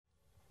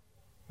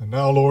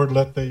now, Lord,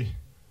 let the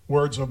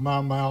words of my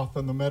mouth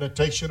and the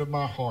meditation of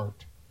my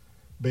heart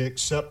be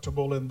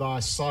acceptable in thy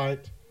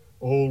sight,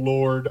 O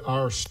Lord,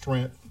 our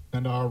strength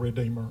and our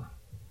Redeemer.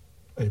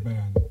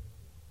 Amen.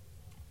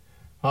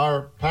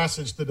 Our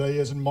passage today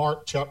is in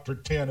Mark chapter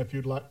 10, if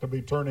you'd like to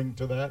be turning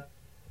to that.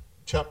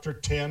 Chapter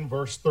 10,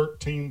 verse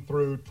 13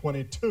 through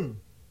 22.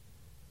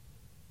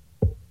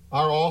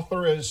 Our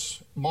author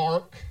is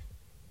Mark,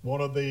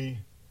 one of the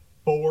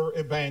four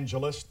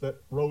evangelists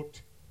that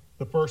wrote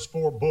the first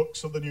four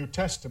books of the New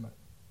Testament.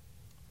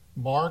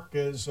 Mark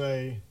is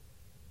a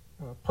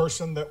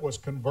person that was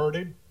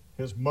converted.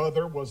 His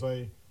mother was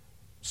a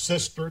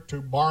sister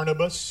to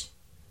Barnabas,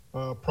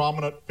 a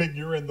prominent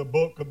figure in the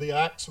book of the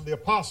Acts of the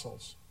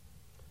Apostles.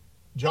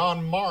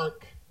 John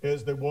Mark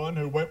is the one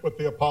who went with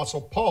the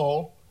Apostle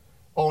Paul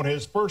on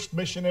his first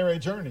missionary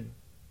journey.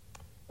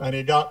 And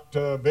he got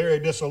very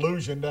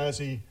disillusioned as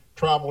he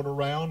traveled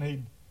around.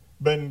 He'd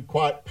been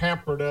quite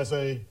pampered as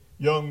a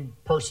young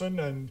person,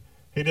 and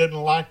he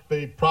didn't like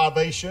the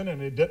privation,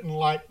 and he didn't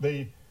like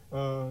the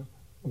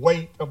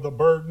weight of the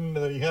burden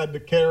that he had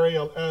to carry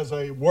as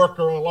a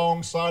worker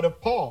alongside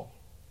of Paul.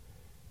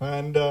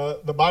 And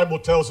the Bible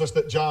tells us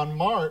that John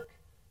Mark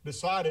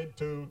decided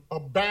to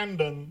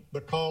abandon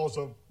the cause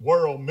of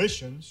world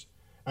missions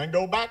and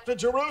go back to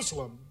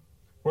Jerusalem,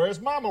 where his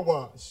mama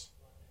was.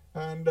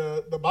 And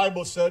the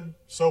Bible said,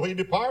 so he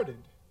departed.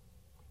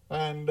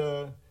 And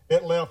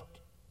it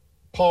left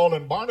Paul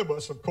and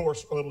Barnabas, of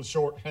course, a little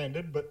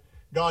short-handed, but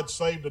God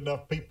saved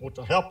enough people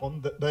to help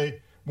them that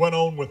they went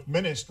on with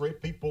ministry.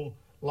 People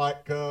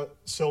like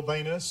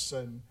Silvanus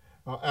and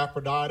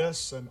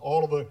Epaphroditus and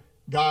all of the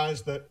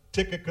guys that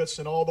Tychicus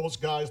and all those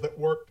guys that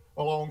worked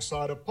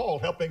alongside of Paul,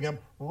 helping him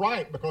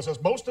write, because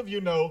as most of you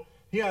know,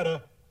 he had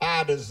an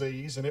eye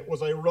disease, and it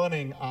was a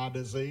running eye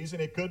disease,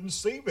 and he couldn't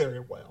see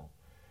very well.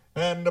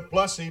 And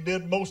plus, he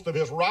did most of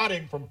his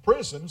writing from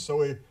prison,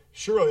 so he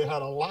surely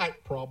had a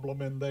light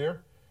problem in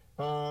there.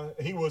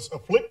 He was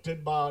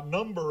afflicted by a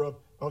number of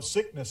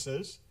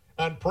sicknesses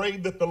and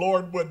prayed that the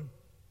Lord would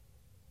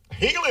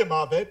heal him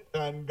of it,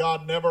 and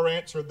God never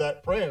answered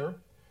that prayer,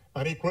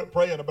 and he quit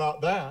praying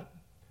about that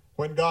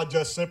when God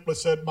just simply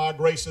said, my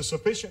grace is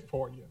sufficient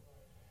for you.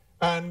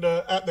 And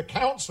at the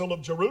Council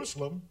of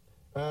Jerusalem,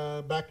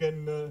 back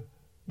in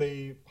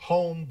the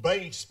home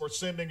base for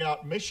sending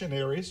out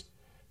missionaries,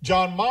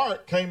 John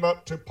Mark came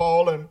up to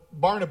Paul and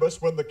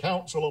Barnabas when the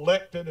council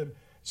elected and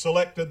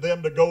selected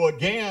them to go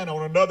again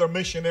on another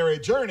missionary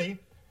journey.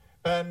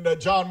 And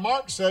John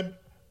Mark said,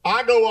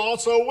 I go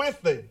also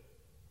with thee.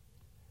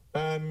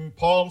 And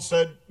Paul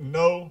said,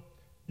 no,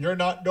 you're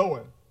not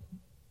going.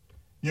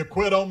 You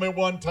quit on me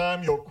one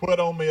time, you'll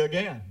quit on me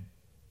again.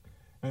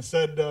 And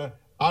said,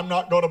 I'm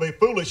not going to be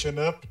foolish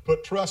enough to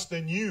put trust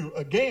in you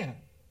again.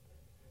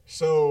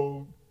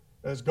 So,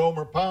 as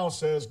Gomer Powell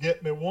says,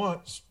 get me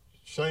once,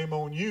 shame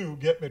on you.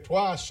 Get me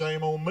twice,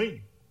 shame on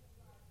me.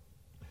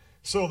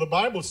 So the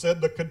Bible said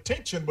the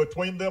contention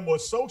between them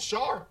was so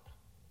sharp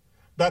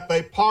that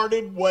they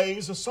parted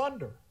ways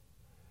asunder.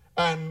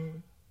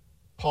 And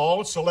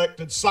Paul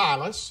selected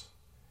Silas,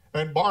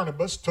 and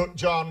Barnabas took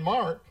John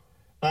Mark,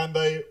 and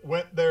they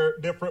went their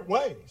different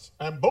ways.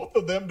 And both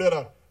of them did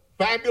a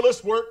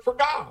fabulous work for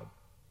God.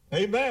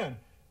 Amen.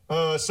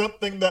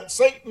 Something that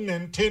Satan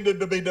intended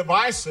to be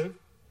divisive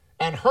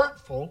and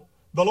hurtful,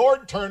 the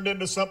Lord turned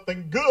into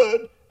something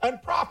good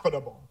and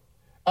profitable.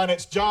 And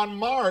it's John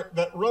Mark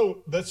that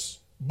wrote this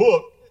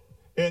book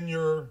in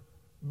your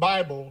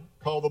Bible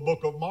called the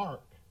Book of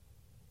Mark.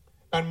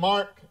 And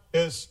Mark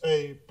is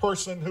a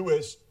person who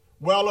is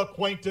well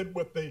acquainted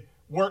with the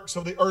works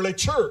of the early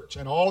church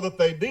and all that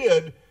they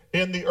did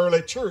in the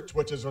early church,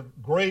 which is a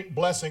great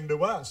blessing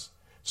to us.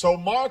 So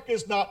Mark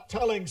is not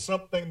telling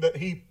something that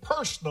he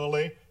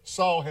personally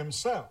saw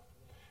himself.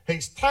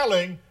 He's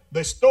telling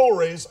the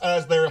stories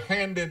as they're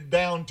handed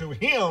down to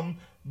him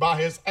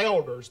by his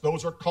elders.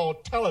 Those are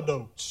called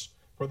teledotes.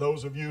 For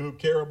those of you who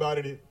care about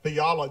any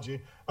theology,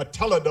 a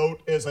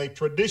teledote is a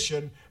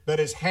tradition that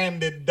is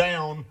handed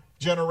down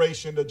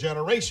generation to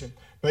generation.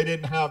 They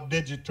didn't have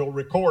digital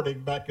recording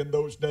back in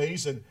those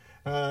days, and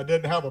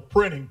didn't have a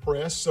printing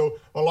press. So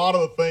a lot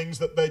of the things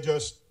that they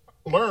just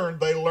learned,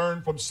 they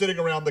learned from sitting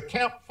around the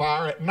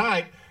campfire at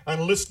night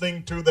and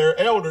listening to their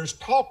elders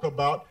talk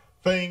about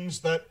things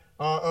that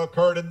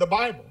occurred in the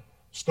Bible.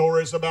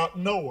 Stories about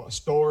Noah,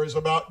 stories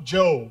about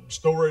Job,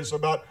 stories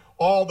about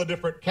all the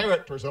different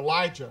characters,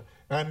 Elijah.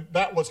 And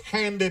that was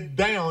handed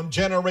down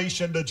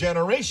generation to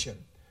generation.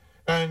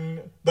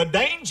 And the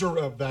danger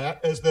of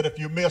that is that if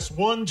you miss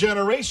one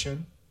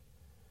generation,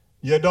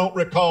 you don't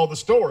recall the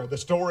story. The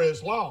story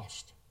is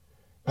lost.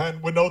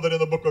 And we know that in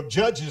the book of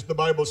Judges, the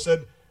Bible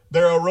said,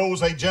 there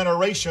arose a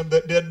generation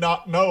that did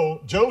not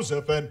know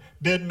Joseph and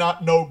did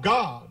not know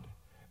God.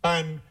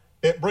 And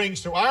it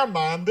brings to our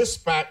mind this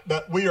fact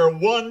that we are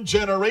one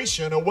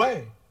generation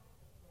away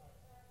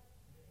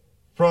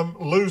from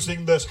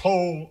losing this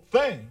whole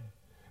thing.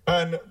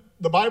 And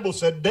the Bible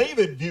said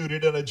David viewed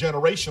it in a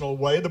generational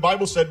way. The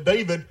Bible said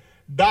David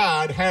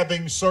died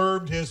having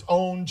served his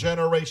own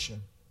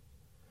generation.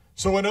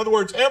 So in other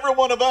words, every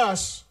one of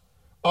us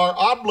are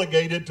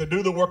obligated to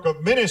do the work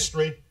of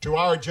ministry to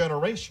our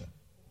generation.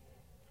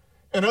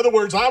 In other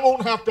words, I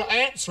won't have to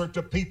answer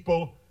to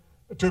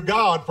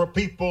God for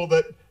people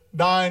that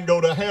die and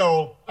go to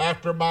hell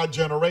after my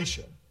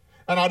generation.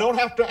 And I don't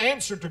have to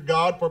answer to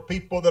God for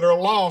people that are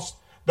lost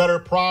that are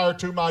prior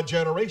to my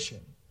generation.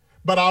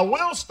 But I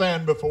will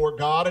stand before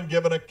God and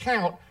give an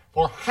account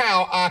for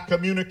how I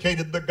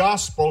communicated the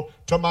gospel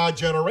to my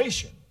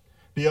generation.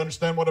 Do you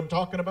understand what I'm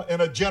talking about?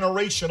 In a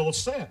generational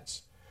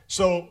sense.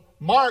 So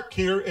Mark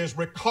here is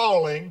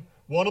recalling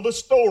one of the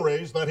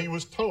stories that he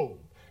was told.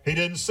 He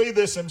didn't see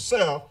this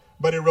himself,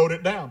 but he wrote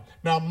it down.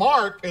 Now,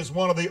 Mark is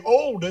one of the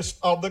oldest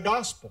of the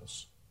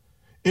Gospels.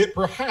 It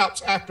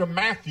perhaps, after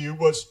Matthew,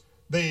 was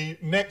the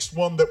next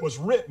one that was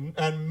written,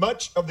 and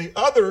much of the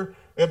other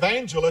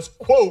evangelists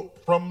quote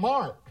from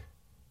Mark.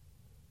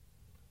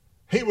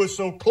 He was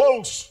so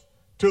close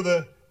to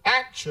the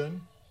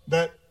action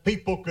that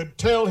people could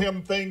tell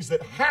him things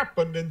that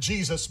happened in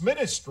Jesus'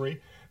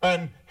 ministry,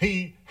 and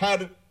he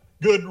had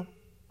good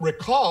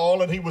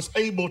recall, and he was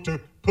able to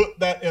put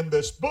that in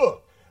this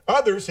book.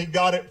 Others, he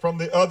got it from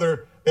the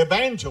other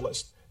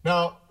evangelists.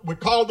 Now, we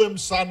call them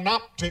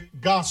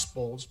synoptic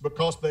gospels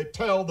because they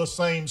tell the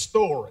same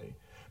story.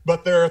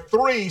 But there are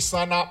three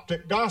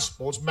synoptic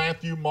gospels,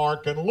 Matthew,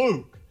 Mark, and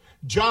Luke.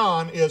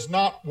 John is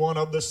not one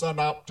of the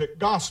synoptic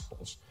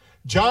gospels.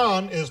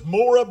 John is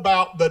more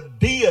about the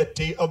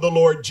deity of the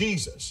Lord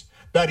Jesus,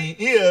 that he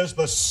is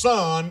the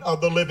Son of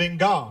the living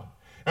God.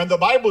 And the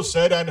Bible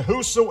said, and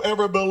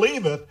whosoever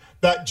believeth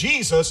that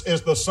Jesus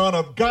is the Son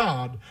of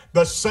God,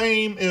 the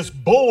same is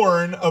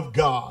born of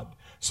God.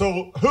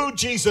 So who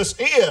Jesus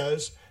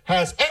is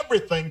has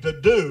everything to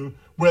do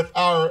with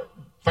our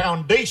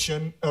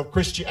foundation of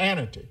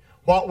Christianity,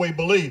 what we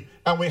believe.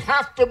 And we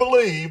have to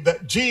believe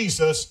that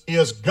Jesus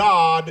is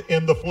God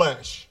in the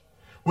flesh.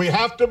 We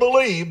have to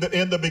believe that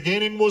in the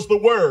beginning was the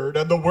Word,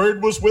 and the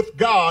Word was with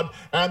God,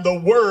 and the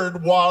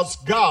Word was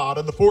God.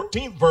 And the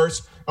 14th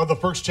verse of the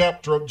first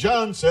chapter of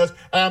John says,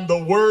 and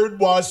the Word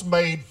was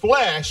made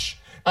flesh,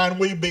 and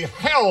we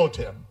beheld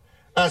him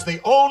as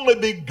the only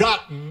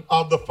begotten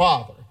of the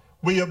Father.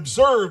 We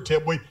observed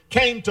him. We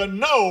came to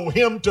know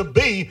him to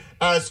be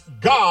as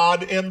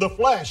God in the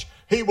flesh.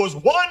 He was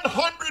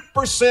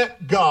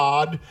 100%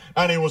 God,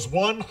 and he was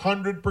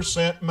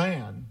 100%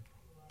 man.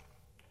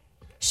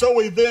 So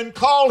we then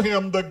call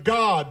him the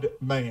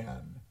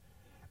God-man.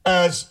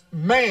 As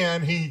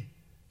man, he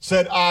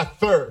said, I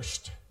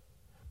thirst.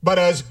 But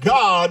as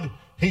God,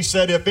 he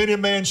said, if any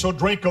man shall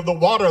drink of the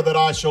water that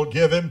I shall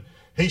give him,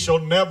 he shall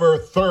never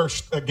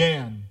thirst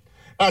again.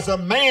 As a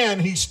man,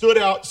 he stood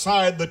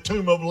outside the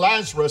tomb of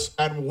Lazarus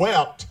and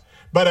wept.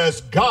 But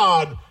as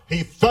God,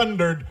 he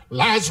thundered,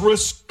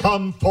 Lazarus,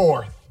 come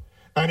forth.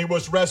 And he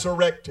was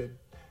resurrected.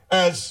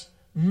 As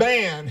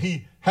man,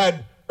 he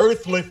had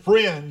earthly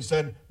friends,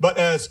 but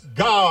as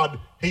God,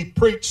 he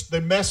preached the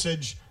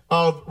message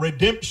of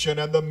redemption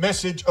and the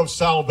message of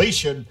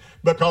salvation,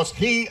 because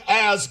he,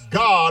 as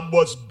God,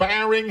 was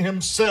bearing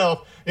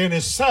himself in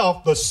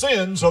himself the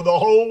sins of the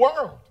whole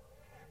world.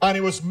 And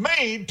he was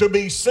made to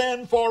be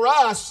sin for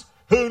us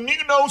who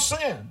knew no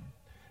sin.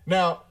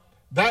 Now,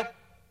 that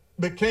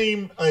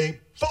became a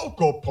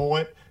focal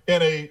point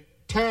in a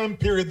time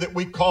period that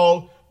we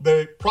call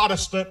the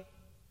Protestant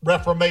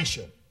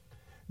Reformation.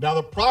 Now,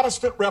 the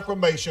Protestant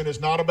Reformation is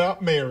not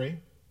about Mary.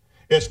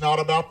 It's not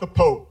about the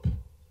Pope.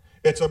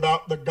 It's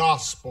about the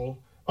gospel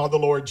of the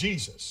Lord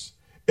Jesus.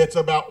 It's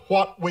about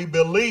what we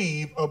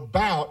believe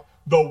about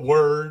the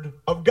Word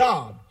of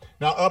God.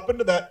 Now, up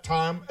until that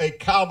time, a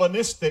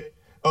Calvinistic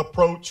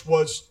approach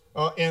was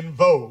in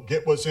vogue.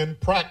 It was in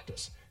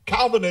practice.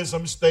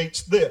 Calvinism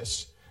states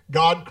this: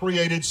 God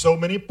created so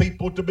many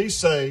people to be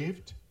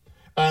saved,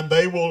 and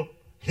they will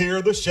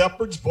hear the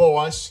shepherd's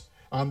voice,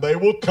 and they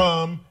will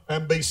come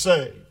and be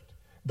saved.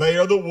 They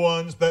are the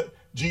ones that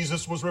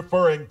Jesus was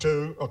referring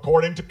to,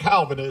 according to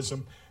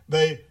Calvinism.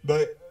 They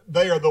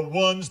are the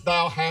ones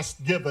thou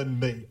hast given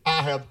me.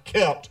 I have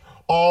kept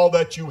all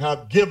that you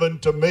have given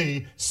to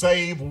me,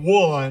 save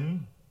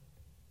one.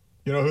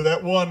 You know who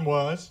that one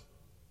was?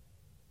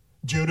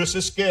 Judas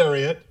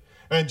Iscariot.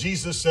 And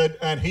Jesus said,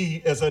 and he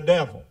is a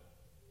devil.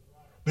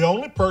 The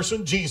only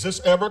person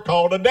Jesus ever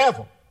called a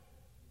devil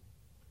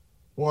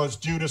was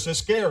Judas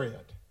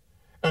Iscariot.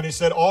 And he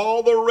said,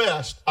 all the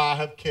rest I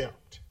have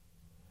kept.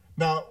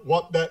 Now,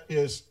 what that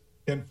is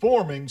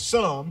informing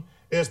some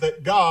is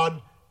that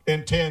God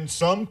intends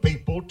some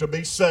people to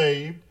be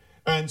saved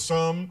and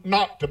some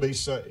not to be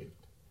saved.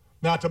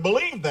 Now, to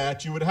believe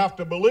that, you would have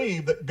to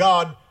believe that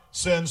God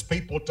sends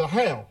people to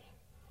hell,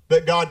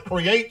 that God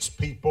creates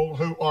people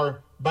who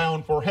are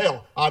bound for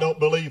hell. I don't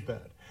believe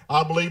that.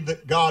 I believe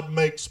that God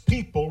makes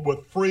people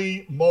with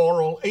free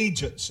moral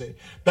agency.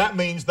 That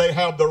means they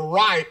have the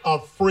right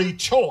of free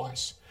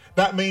choice.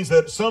 That means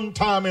that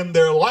sometime in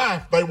their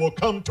life they will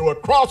come to a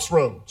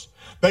crossroads.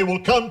 They will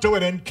come to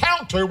an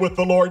encounter with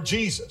the Lord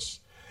Jesus.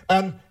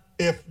 And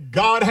if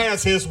God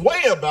has his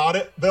way about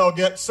it, they'll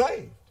get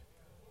saved.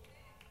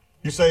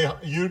 You say,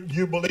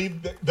 you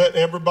believe that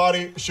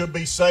everybody should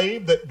be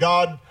saved, that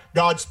God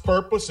God's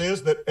purpose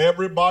is that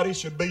everybody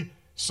should be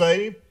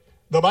saved.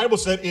 The Bible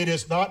said it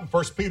is not, in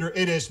 1 Peter,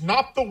 it is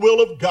not the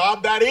will of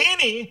God that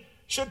any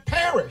should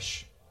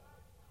perish.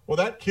 Well,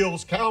 that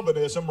kills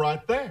Calvinism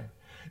right there.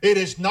 It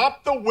is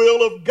not the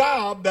will of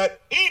God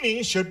that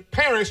any should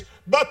perish,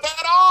 but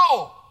that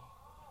all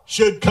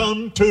should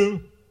come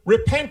to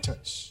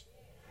repentance.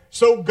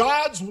 So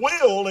God's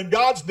will and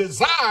God's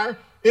desire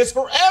is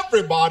for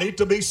everybody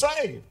to be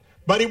saved.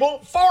 But He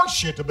won't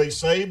force you to be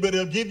saved, but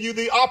He'll give you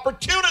the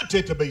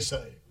opportunity to be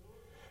saved.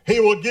 He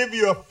will give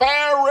you a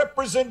fair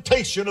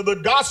representation of the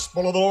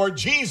gospel of the Lord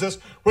Jesus,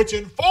 which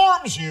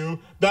informs you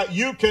that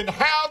you can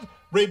have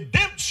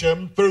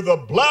redemption through the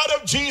blood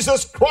of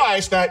Jesus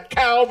Christ at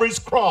Calvary's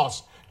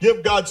cross.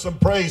 Give God some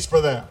praise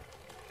for that.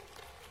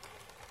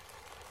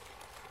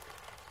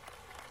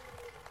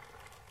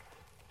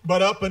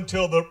 But up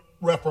until the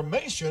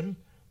Reformation,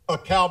 a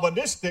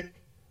Calvinistic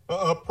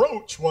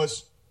approach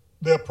was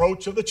the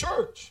approach of the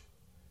church.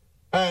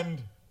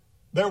 And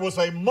there was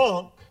a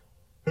monk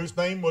whose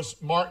name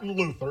was Martin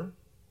Luther.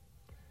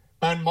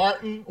 And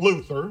Martin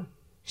Luther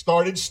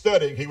started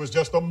studying. He was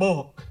just a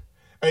monk.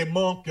 A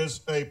monk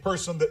is a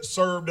person that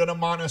served in a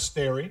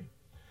monastery,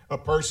 a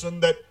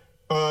person that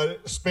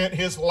spent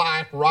his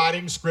life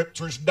writing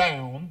scriptures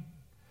down,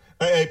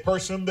 a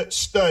person that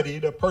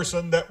studied, a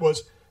person that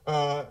was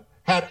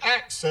had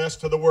access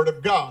to the Word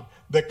of God.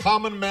 The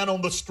common man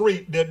on the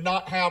street did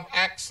not have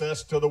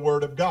access to the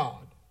Word of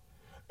God.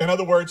 In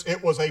other words,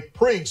 it was a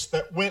priest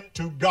that went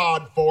to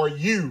God for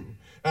you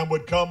and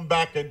would come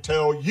back and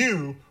tell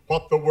you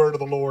what the Word of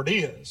the Lord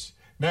is.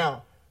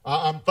 Now,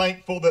 I'm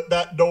thankful that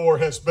that door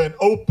has been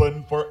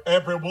opened for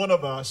every one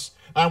of us,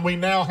 and we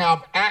now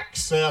have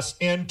access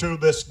into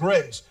this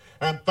grace.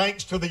 And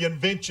thanks to the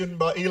invention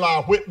by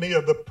Eli Whitney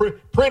of the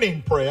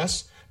printing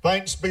press,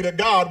 thanks be to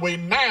God, we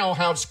now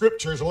have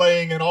scriptures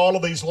laying in all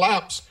of these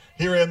laps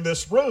here in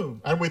this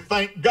room. And we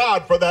thank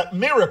God for that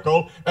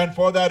miracle and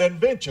for that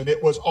invention.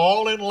 It was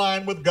all in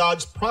line with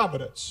God's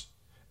providence.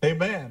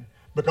 Amen.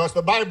 Because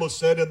the Bible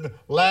said in the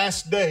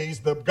last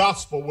days, the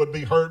gospel would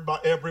be heard by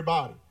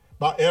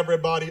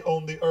everybody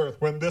on the earth.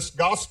 When this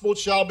gospel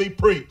shall be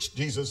preached,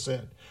 Jesus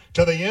said,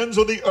 to the ends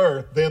of the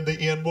earth, then the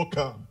end will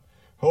come.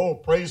 Oh,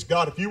 praise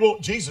God. If you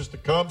want Jesus to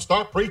come,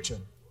 start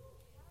preaching.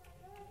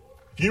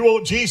 If you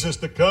want Jesus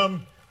to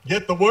come,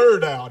 get the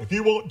word out. If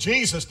you want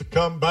Jesus to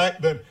come back,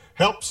 then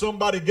help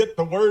somebody get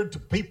the word to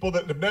people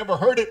that have never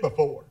heard it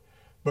before.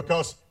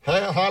 Because,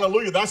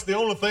 hallelujah, that's the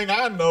only thing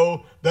I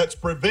know that's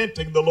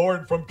preventing the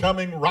Lord from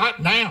coming right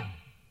now.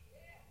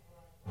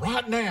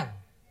 Right now.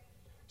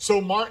 So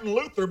Martin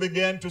Luther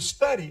began to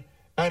study,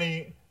 and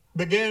he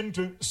began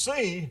to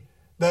see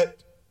that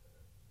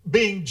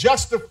being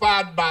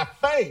justified by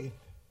faith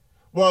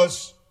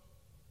was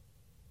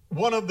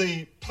one of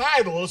the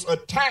titles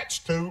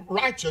attached to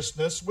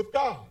righteousness with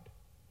God.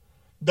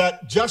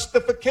 That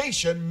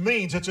justification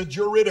means, it's a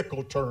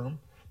juridical term.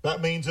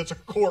 That means it's a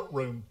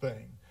courtroom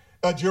thing.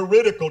 A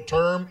juridical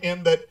term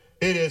in that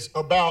it is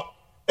about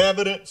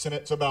evidence, and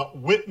it's about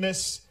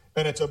witness,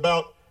 and it's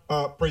about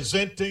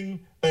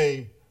presenting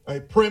a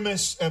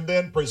premise and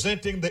then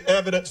presenting the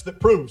evidence that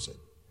proves it.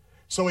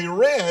 So he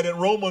read in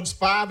Romans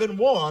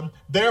 5:1,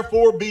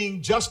 therefore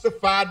being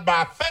justified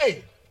by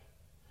faith,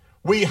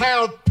 we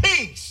have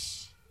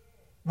peace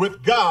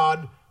with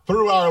God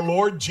through our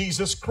Lord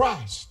Jesus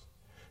Christ.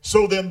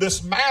 So then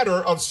this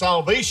matter of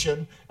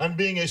salvation and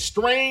being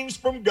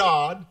estranged from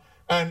God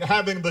and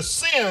having the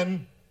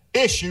sin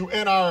issue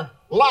in our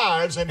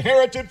lives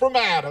inherited from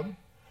Adam,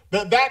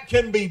 that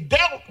can be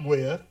dealt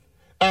with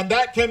and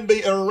that can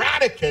be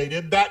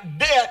eradicated, that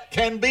debt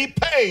can be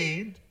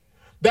paid,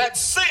 that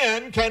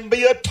sin can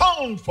be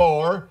atoned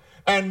for,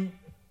 and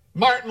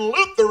Martin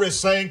Luther is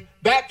saying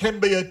that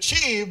can be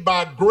achieved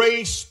by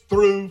grace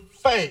through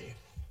faith.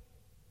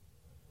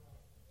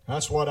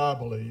 That's what I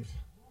believe.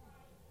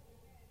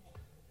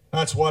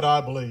 That's what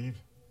I believe.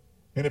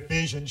 In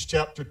Ephesians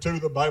chapter 2,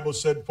 the Bible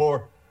said,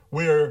 for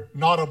we are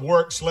not of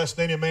works lest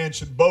any man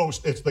should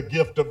boast. It's the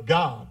gift of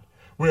God.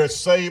 We are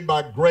saved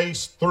by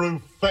grace through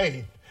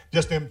faith.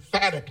 Just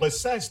emphatically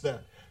says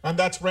that. And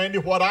that's, Randy,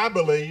 what I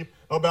believe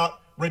about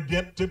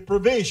redemptive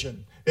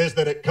provision, is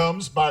that it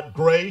comes by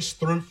grace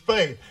through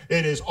faith.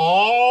 It is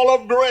all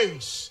of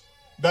grace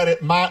that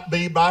it might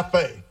be by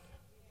faith.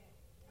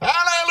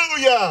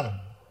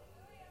 Hallelujah!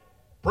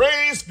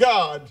 Praise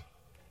God.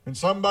 And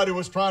somebody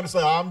was trying to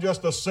say, I'm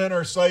just a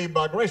sinner saved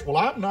by grace. Well,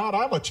 I'm not.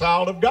 I'm a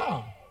child of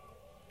God.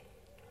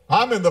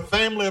 I'm in the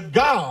family of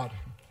God.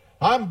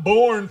 I'm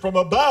born from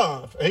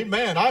above.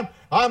 Amen.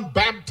 I'm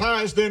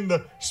baptized in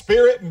the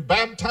Spirit and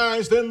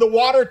baptized in the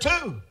water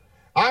too.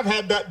 I've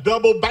had that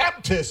double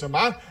baptism.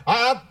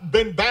 I've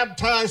been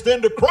baptized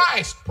into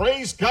Christ.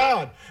 Praise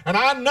God. And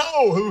I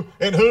know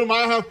in whom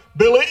I have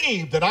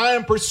believed, and I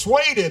am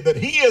persuaded that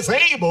He is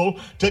able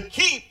to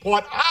keep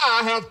what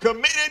I have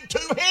committed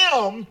to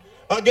Him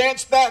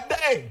against that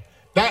day.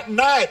 That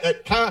night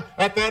at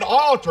that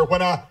altar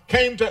when I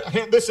came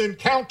to this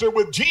encounter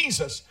with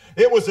Jesus,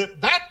 it was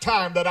at that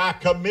time that I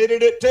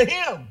committed it to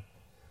Him.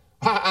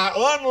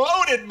 I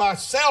unloaded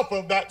myself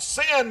of that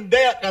sin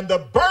debt and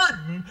the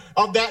burden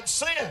of that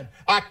sin.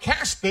 I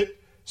cast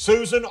it,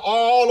 Susan,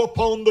 all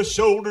upon the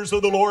shoulders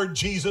of the Lord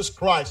Jesus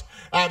Christ.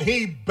 And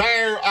he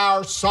bare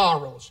our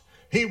sorrows.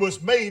 He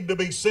was made to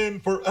be sin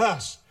for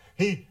us.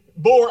 He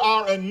bore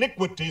our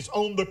iniquities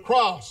on the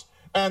cross.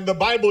 And the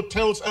Bible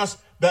tells us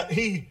that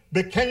he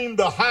became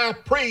the high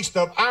priest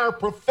of our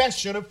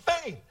profession of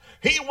faith.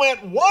 He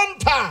went one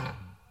time.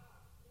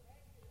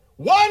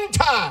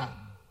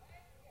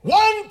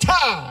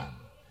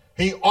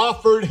 He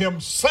offered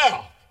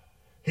himself.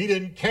 He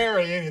didn't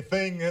carry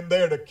anything in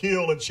there to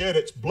kill and shed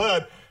its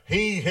blood.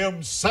 He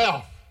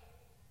himself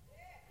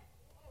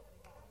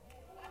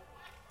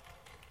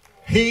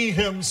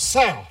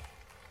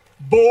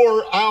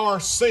bore our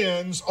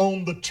sins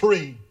on the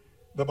tree,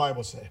 the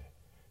Bible said.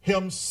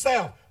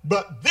 Himself.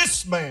 But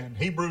this man,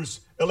 Hebrews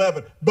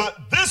 11,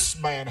 but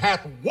this man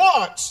hath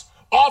once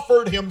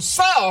offered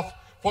himself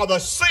for the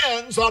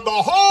sins of the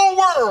whole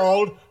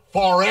world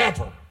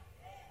forever.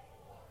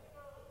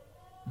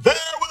 There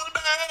will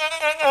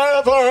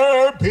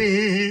never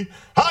be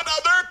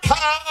another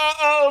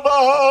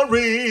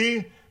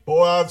Calvary.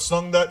 Boy, I've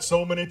sung that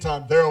so many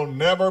times. There will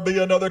never be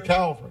another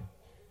Calvary.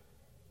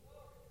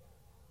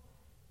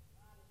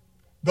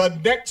 The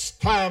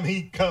next time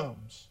he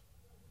comes,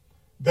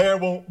 there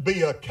won't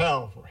be a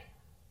Calvary.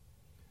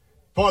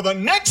 For the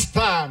next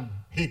time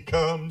he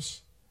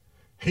comes,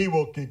 he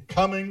will be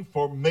coming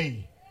for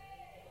me.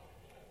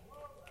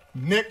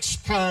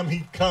 Next time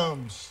he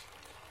comes,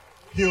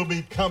 he'll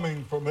be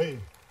coming for me.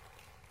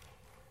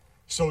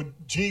 So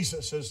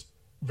Jesus is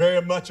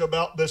very much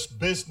about this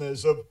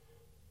business of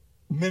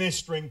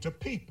ministering to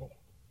people.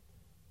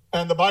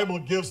 And the Bible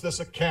gives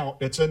this account.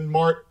 It's in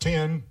Mark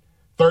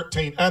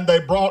 10:13. And they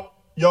brought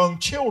young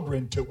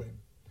children to him,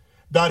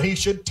 that he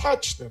should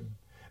touch them.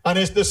 And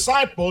his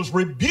disciples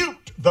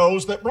rebuked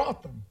those that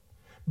brought them.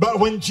 But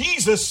when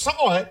Jesus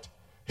saw it,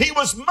 he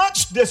was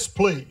much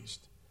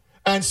displeased,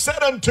 and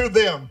said unto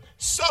them,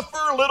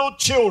 Suffer little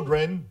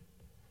children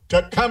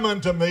to come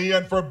unto me,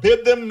 and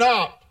forbid them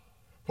not,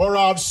 for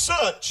of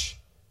such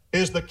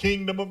is the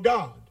kingdom of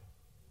God.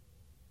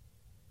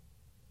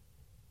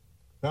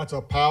 That's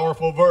a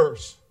powerful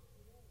verse.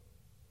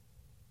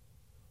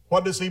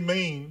 What does he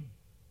mean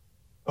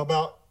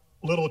about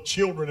little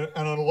children?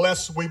 And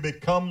unless we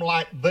become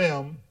like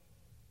them,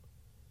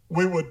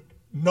 we would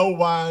no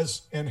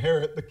wise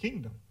inherit the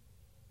kingdom.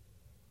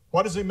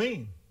 What does he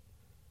mean?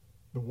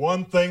 The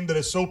one thing that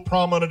is so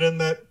prominent in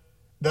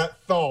that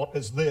thought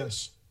is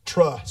this: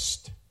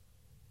 trust.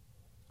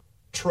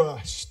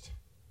 Trust.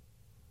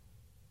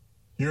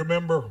 You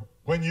remember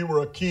when you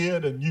were a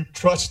kid and you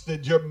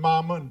trusted your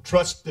mama and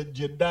trusted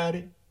your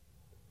daddy?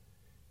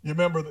 You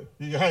remember that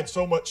you had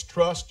so much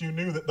trust, you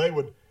knew that they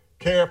would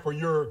care for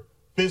your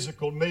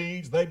physical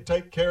needs. They'd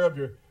take care of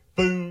your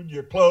food,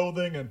 your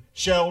clothing, and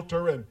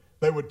shelter, and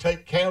they would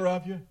take care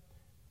of you.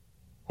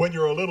 When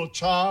you're a little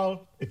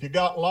child, if you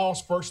got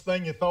lost, first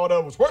thing you thought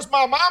of was, where's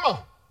my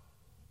mama?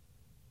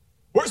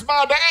 Where's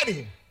my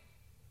daddy?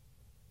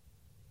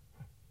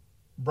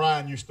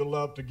 Brian used to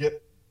love to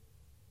get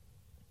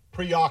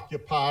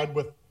preoccupied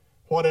with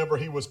whatever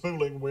he was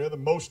fooling with,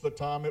 and most of the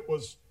time it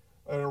was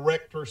an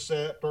erector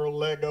set or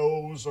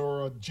Legos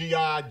or a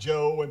G.I.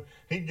 Joe, and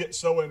he'd get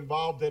so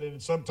involved in it,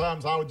 and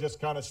sometimes I would just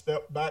kind of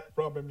step back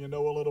from him, a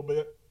little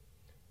bit.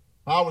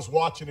 I was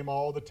watching him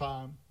all the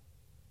time,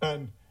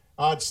 and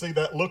I'd see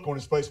that look on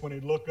his face when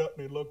he'd look up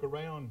and he'd look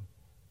around,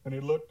 and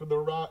he'd look to the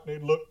right and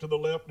he'd look to the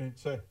left, and he'd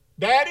say,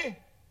 Daddy,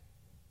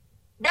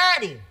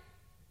 Daddy,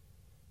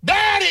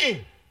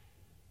 Daddy.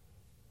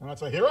 And I'd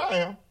say, here I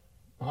am.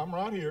 I'm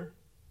right here.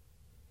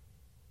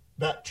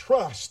 That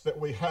trust that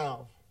we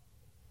have,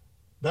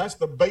 that's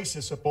the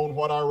basis upon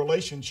what our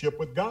relationship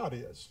with God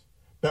is,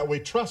 that we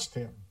trust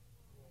him.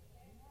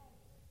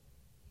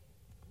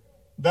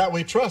 That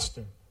we trust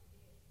him.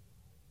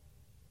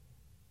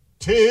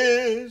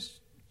 'Tis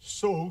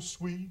so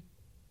sweet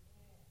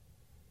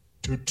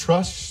to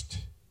trust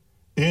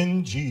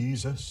in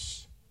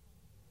Jesus,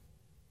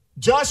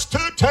 just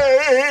to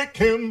take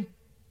him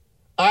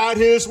at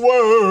his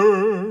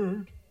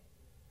word,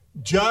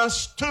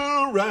 just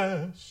to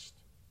rest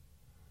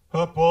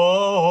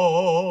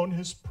upon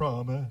his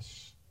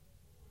promise,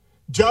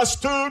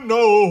 just to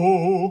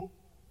know,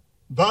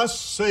 thus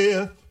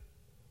saith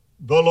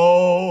the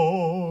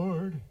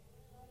Lord.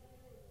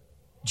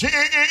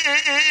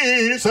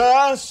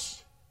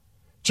 Jesus,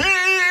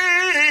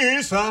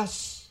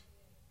 Jesus,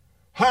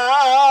 how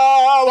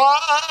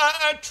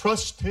I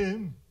trust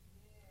him,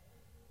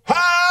 how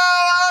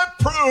I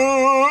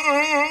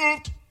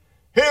proved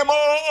him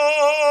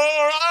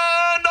o'er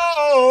and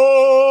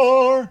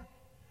o'er.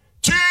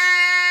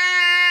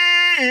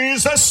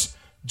 Jesus,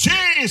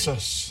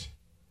 Jesus,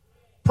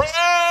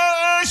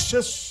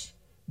 precious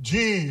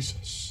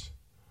Jesus,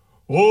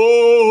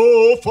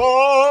 oh,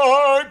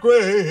 for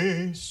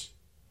grace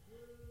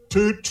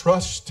to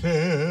trust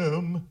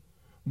him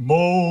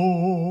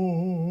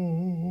more.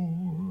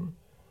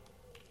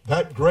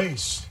 That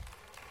grace,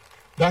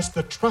 that's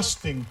the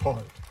trusting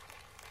part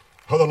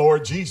of the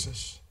Lord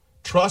Jesus.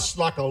 Trust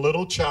like a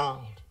little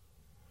child.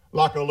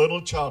 Like a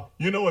little child.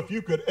 You know, if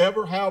you could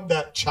ever have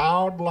that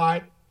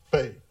childlike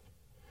faith,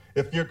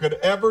 if you could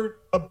ever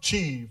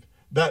achieve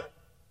that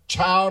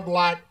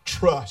childlike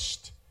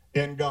trust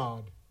in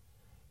God,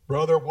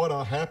 brother, what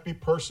a happy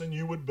person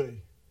you would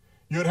be.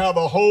 You'd have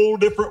a whole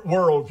different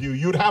worldview.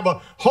 You'd have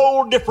a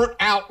whole different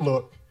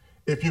outlook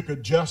if you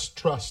could just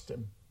trust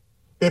Him.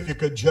 If you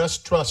could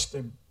just trust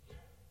Him.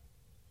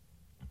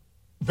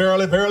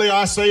 Verily, verily,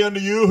 I say unto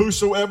you,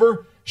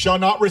 whosoever shall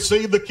not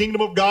receive the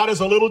kingdom of God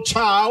as a little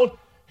child,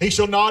 he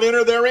shall not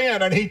enter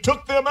therein. And he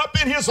took them up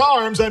in his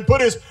arms and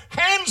put his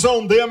hands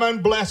on them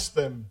and blessed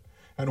them.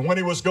 And when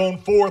he was gone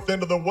forth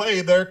into the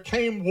way, there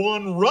came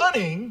one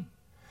running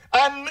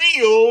and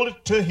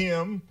kneeled to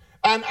him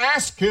and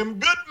asked him,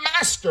 Good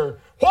master,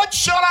 what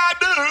shall I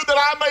do that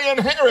I may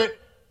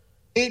inherit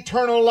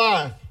eternal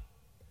life?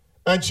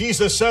 And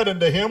Jesus said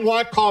unto him,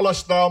 Why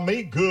callest thou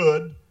me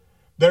good?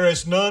 There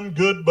is none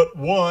good but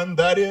one,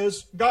 that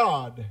is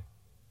God.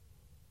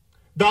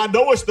 Thou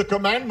knowest the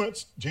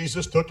commandments.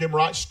 Jesus took him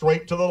right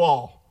straight to the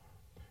law.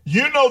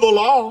 You know the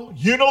law.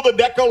 You know the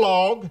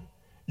Decalogue.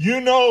 You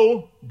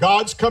know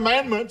God's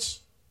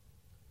commandments.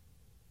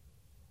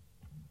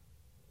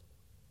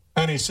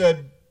 And he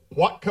said,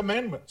 What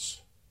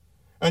commandments?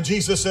 And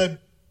Jesus said,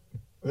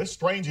 it's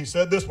strange he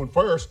said this one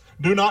first.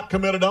 Do not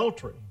commit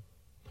adultery.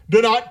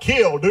 Do not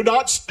kill. Do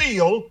not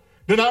steal.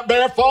 Do not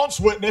bear false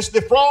witness.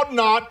 Defraud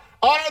not.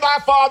 Honor thy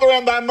father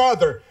and thy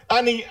mother.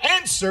 And he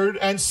answered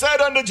and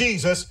said unto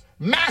Jesus,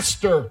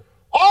 Master,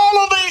 all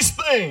of these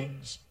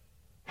things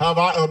have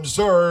I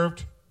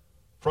observed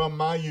from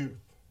my youth.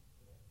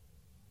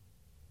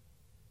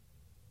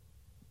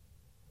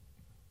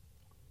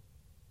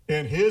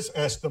 In his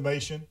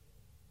estimation,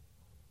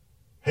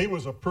 he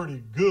was a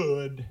pretty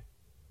good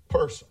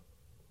person.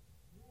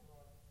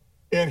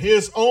 In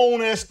his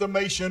own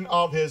estimation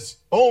of his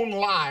own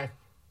life,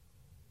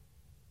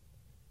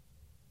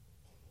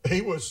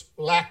 he was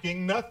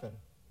lacking nothing.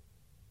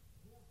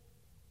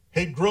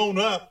 He'd grown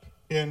up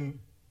in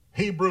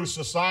Hebrew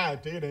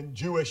society and in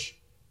Jewish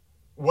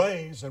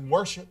ways and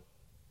worship.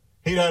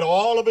 He'd had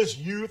all of his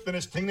youth and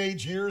his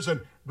teenage years and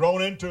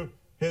grown into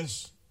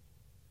his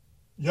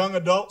young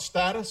adult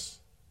status.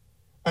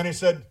 And he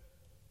said,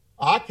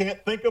 I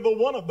can't think of a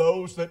one of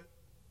those that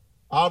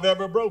I've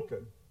ever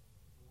broken.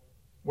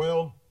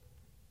 Well,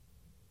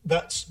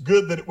 that's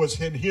good that it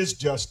was in his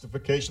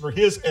justification or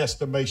his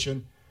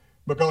estimation,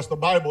 because the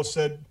Bible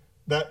said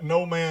that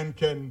no man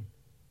can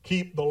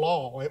keep the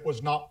law. It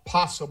was not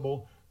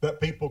possible that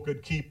people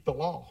could keep the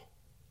law.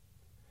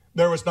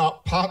 There was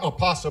not a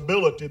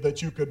possibility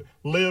that you could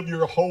live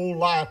your whole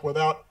life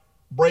without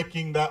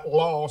breaking that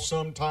law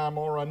sometime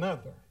or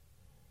another.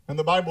 And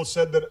the Bible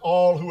said that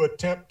all who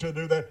attempt to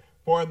do that,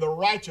 for in the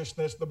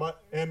righteousness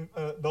in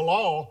the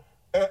law,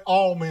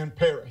 all men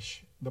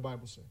perish, the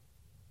Bible said.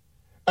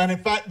 And in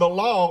fact, the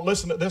law,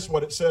 listen to this,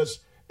 what it says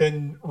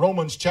in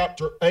Romans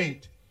chapter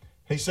 8.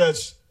 He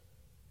says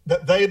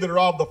that they that are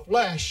of the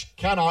flesh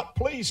cannot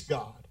please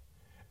God.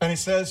 And he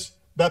says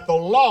that the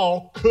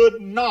law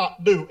could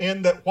not do,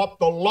 in that what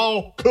the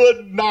law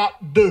could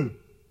not do.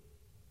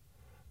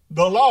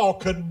 The law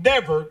could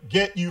never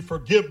get you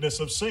forgiveness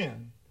of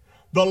sin.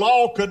 The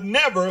law could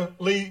never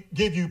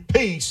give you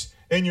peace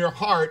in your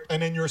heart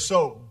and in your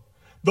soul.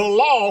 The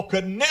law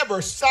could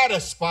never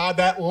satisfy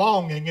that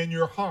longing in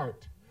your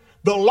heart.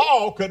 The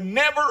law could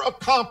never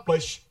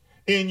accomplish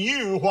in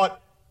you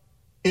what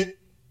it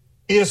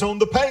is on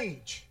the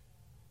page.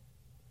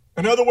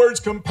 In other words,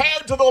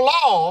 compared to the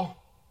law,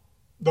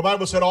 the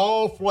Bible said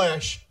all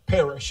flesh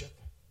perisheth.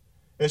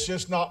 It's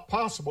just not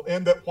possible,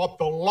 in that what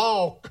the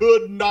law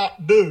could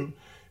not do.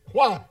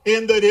 Why?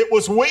 In that it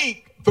was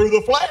weak through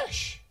the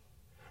flesh.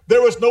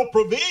 There was no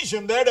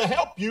provision there to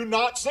help you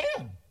not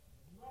sin.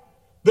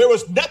 There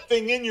was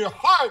nothing in your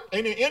heart,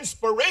 any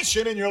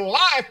inspiration in your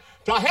life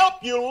to help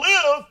you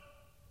live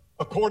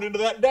according to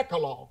that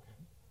Decalogue.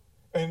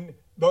 And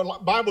the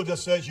Bible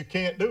just says you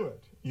can't do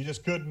it. You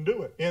just couldn't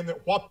do it, in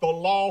that what the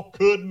law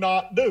could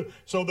not do.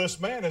 So this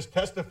man is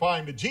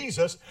testifying to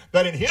Jesus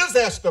that in his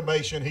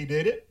estimation he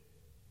did it.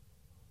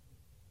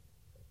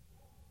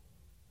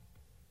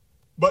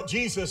 But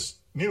Jesus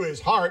knew his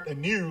heart and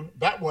knew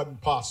that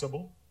wasn't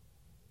possible.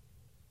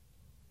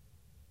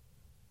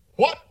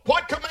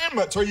 What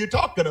commandments are you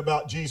talking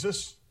about,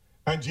 Jesus?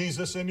 And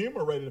Jesus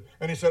enumerated them.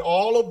 And he said,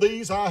 all of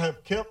these I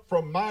have kept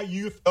from my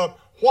youth up.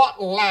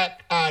 What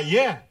lack I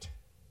yet?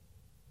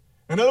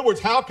 In other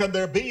words, how can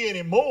there be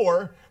any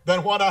more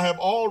than what I have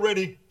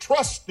already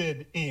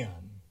trusted in?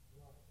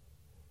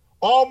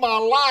 All my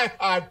life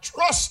I've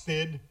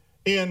trusted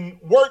in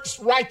works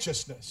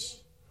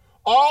righteousness.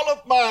 All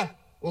of my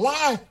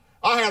life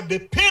I have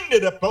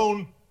depended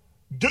upon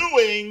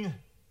doing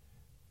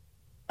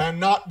and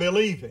not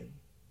believing.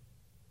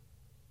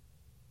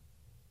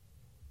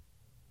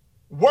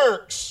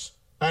 Works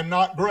and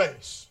not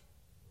grace.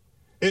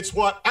 It's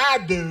what I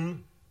do,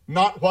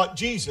 not what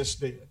Jesus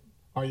did.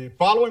 Are you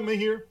following me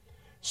here?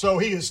 So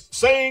he is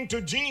saying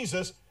to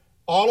Jesus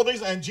all of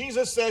these, and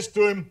Jesus says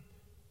to him,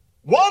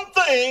 one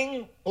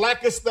thing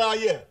lackest thou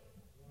yet.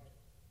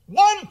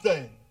 One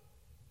thing.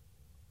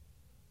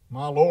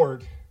 My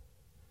Lord,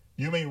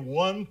 you mean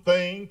one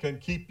thing can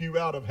keep you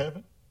out of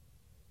heaven?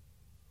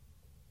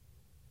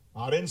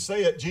 I didn't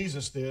say it,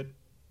 Jesus did.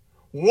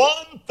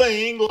 One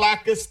thing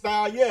lackest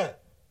thou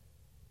yet.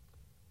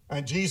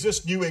 And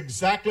Jesus knew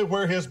exactly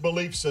where his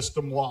belief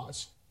system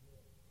was,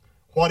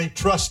 what he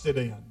trusted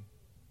in.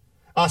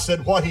 I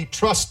said what he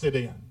trusted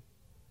in.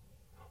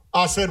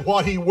 I said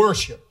what he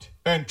worshiped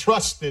and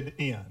trusted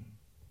in.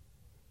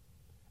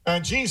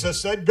 And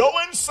Jesus said, go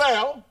and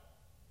sell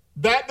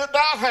that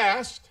thou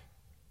hast,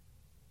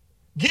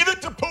 give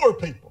it to poor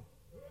people,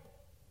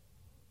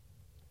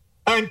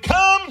 and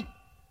come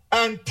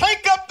and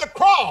take up the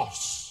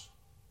cross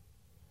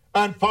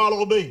and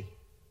follow me.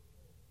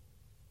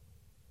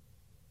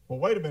 Well,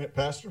 wait a minute,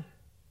 Pastor.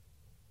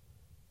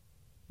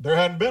 There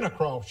hadn't been a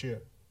cross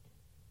yet.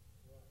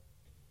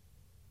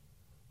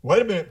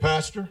 Wait a minute,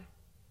 Pastor.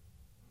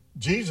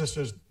 Jesus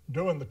is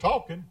doing the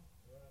talking,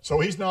 so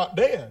he's not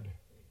dead.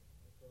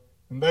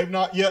 And they've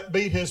not yet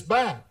beat his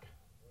back.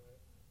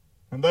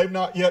 And they've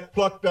not yet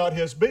plucked out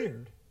his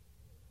beard.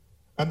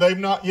 And they've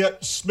not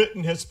yet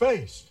smitten his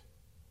face.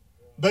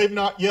 They've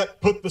not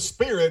yet put the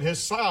spear in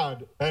his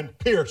side and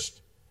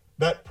pierced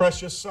that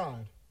precious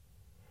side.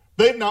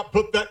 They've not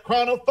put that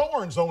crown of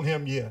thorns on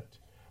him yet.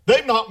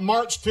 They've not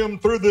marched him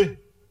through the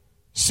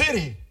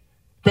city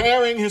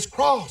bearing his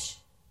cross.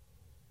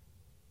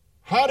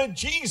 How did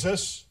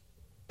Jesus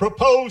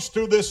propose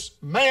to this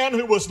man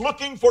who was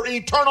looking for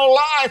eternal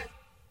life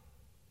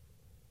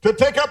to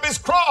take up his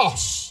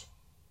cross?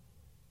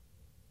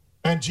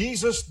 And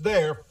Jesus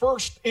there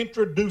first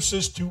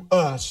introduces to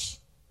us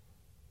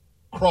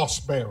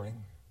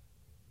cross-bearing.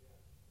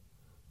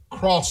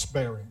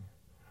 Cross-bearing.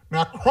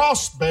 Now,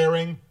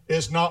 cross-bearing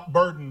is not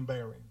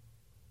burden-bearing.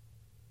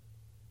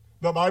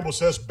 The Bible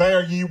says,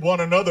 bear ye one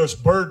another's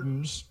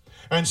burdens,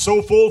 and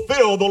so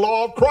fulfill the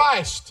law of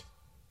Christ.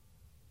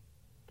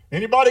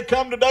 Anybody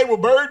come today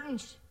with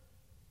burdens?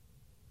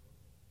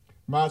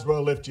 Might as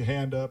well lift your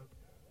hand up.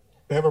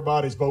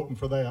 Everybody's voting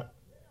for that.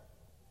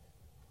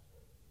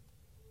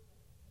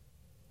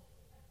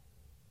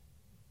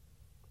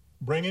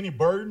 Bring any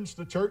burdens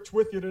to church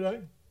with you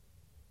today?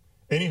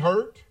 Any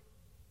hurt?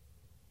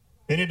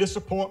 Any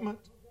disappointment?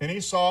 Any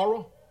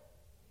sorrow?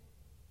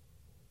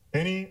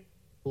 Any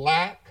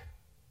lack?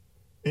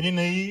 Any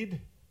need?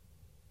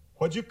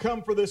 What'd you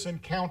come for this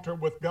encounter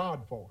with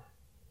God for?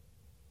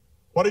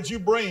 What did you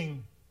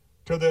bring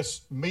to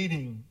this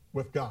meeting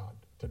with God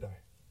today?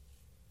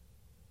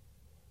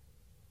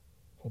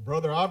 Well,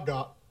 brother, I've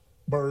got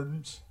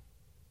burdens.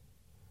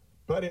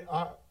 Buddy,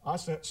 I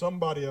sent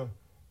somebody a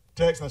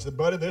text and I said,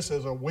 buddy, this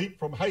is a week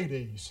from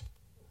Hades.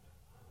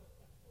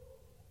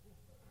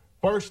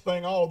 First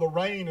thing, all the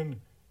rain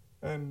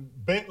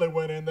and Bentley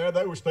went in there.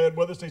 They were staying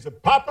with us. And he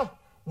said, Papa,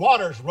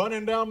 water's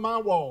running down my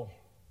wall.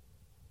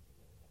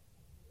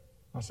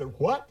 I said,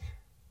 what?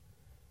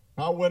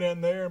 I went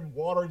in there and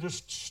water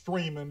just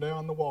streaming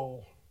down the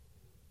wall.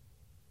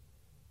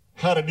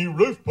 Had a new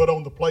roof put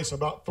on the place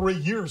about 3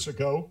 years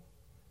ago.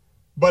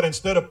 But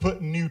instead of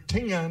putting new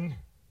tin,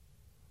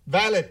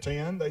 valley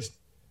tin,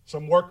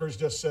 some workers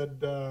just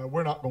said,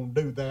 we're not going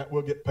to do that.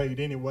 We'll get paid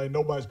anyway.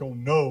 Nobody's going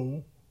to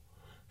know.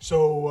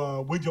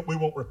 So we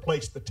won't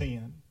replace the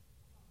tin.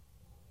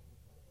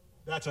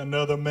 That's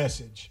another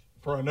message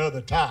for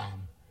another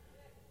time.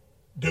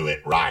 Do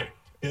it right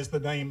is the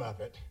name of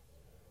it.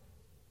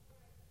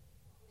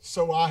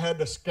 So I had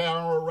to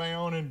scour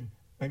around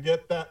and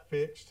get that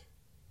fixed.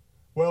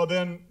 Well,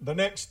 then the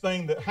next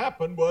thing that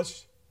happened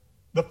was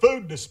the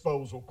food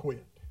disposal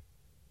quit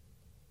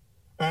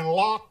and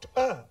locked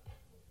up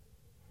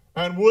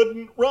and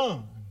wouldn't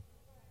run.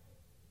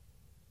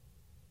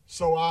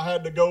 So I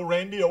had to go,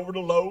 Randy, over to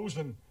Lowe's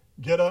and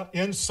get an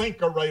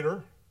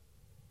incinerator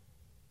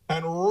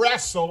and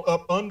wrestle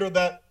up under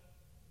that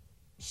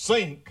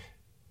sink,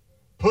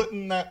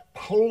 holding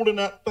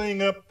that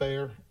thing up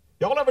there.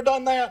 Y'all ever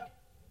done that?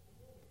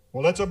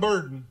 Well, that's a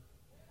burden.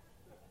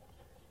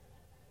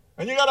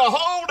 And you got to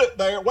hold it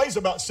there. It weighs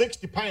about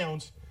 60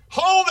 pounds.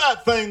 Hold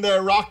that thing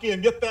there, Rocky,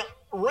 and get that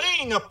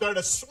ring up there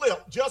to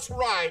slip just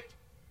right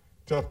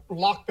to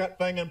lock that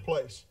thing in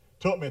place.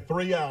 Took me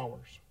 3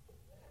 hours.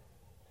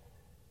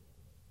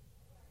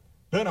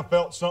 Then I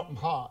felt something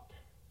hot.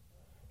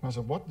 I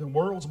said, what in the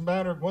world's the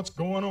matter? What's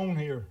going on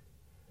here?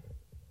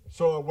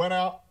 So I went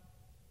out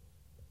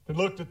and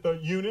looked at the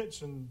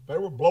units, and they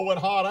were blowing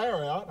hot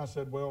air out. And I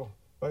said, well,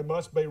 they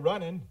must be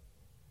running.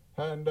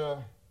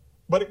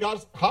 But it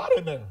got hot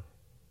in there.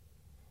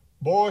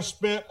 Boy,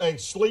 spent a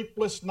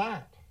sleepless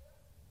night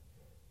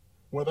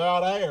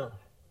without air.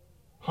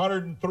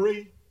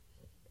 103.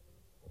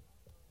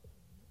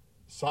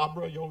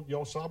 Sabra,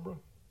 yo Sabra.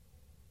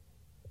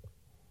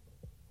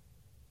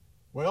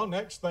 Well,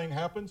 next thing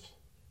happens.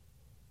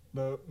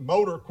 The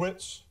motor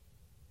quits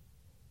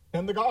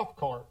in the golf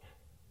cart.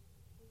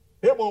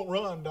 It won't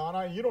run,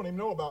 Donna. You don't even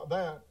know about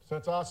that.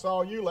 Since I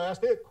saw you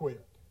last, it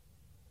quit.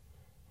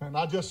 And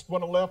I just,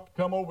 when I left,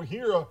 come over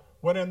here, I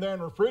went in there in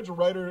the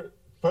refrigerator,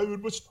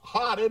 food was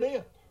hot in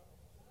it.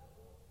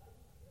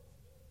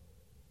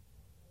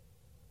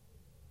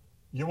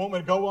 You want me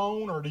to go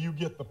on, or do you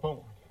get the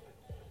point?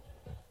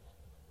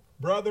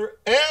 Brother,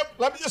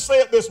 let me just say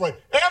it this way.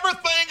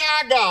 Everything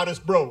I got is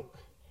broke.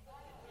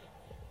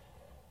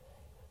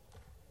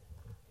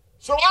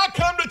 So I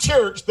come to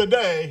church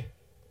today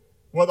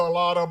with a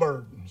lot of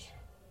burdens.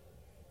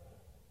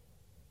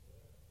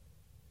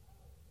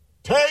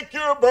 Take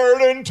your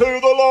burden to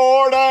the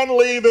Lord and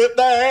leave it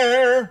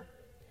there.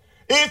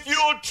 If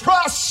you'll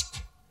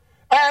trust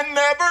and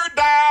never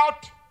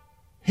doubt,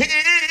 He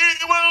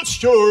will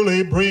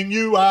surely bring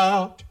you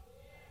out.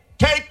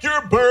 Take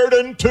your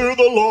burden to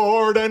the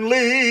Lord and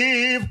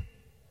leave.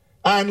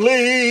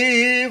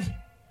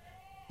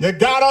 You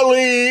gotta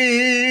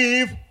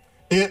leave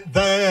it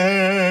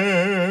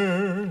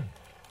there.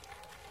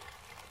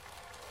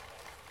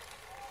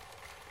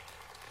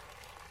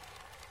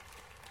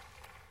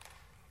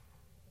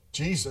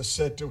 Jesus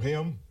said to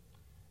him,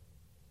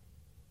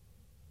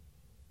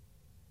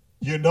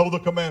 you know the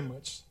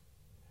commandments.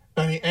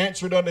 And he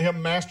answered unto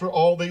him, Master,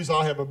 all these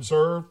I have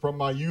observed from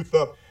my youth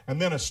up.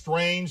 And then a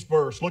strange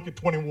verse. Look at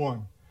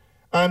 21.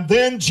 And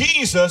then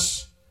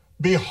Jesus,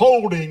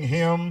 beholding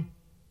him,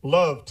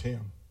 loved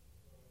him.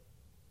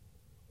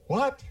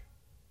 What?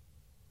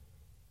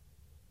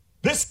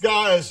 This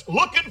guy is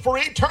looking for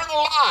eternal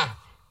life.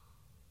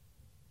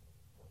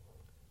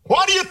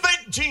 Why do you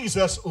think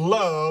Jesus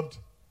loved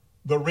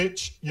the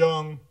rich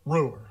young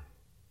ruler?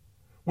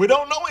 We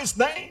don't know his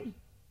name.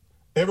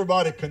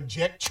 Everybody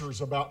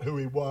conjectures about who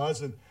he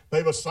was, and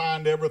they've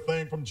assigned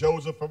everything from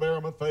Joseph of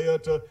Arimathea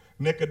to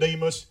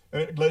Nicodemus,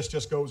 and the list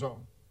just goes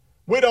on.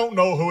 We don't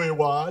know who he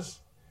was,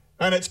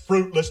 and it's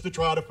fruitless to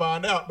try to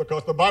find out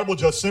because the Bible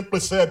just simply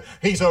said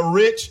he's a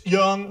rich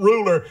young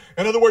ruler.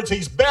 In other words,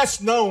 he's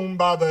best known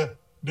by the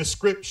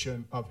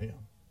description of him.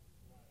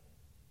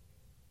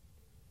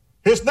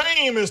 His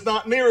name is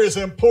not near as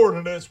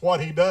important as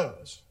what he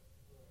does.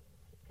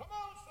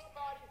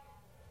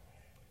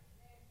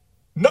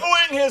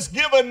 Knowing his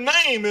given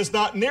name is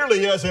not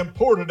nearly as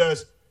important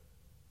as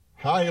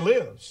how he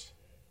lives.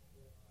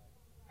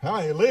 How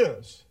he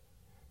lives.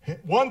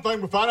 One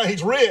thing we find out,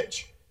 he's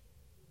rich.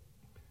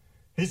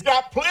 He's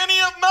got plenty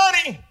of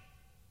money.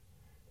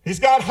 He's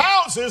got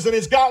houses and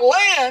he's got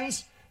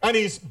lands, and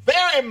he's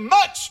very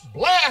much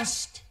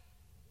blessed.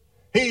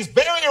 He's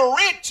very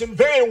rich and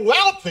very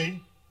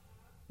wealthy,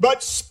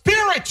 but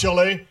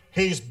spiritually,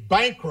 he's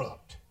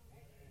bankrupt.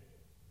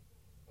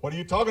 What are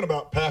you talking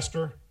about,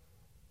 Pastor?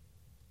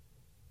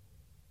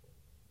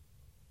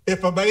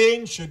 If a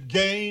man should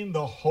gain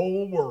the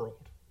whole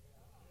world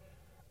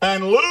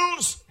and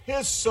lose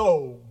his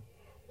soul,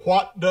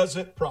 what does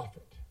it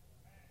profit?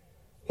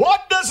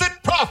 What does it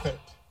profit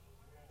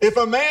if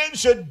a man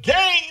should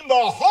gain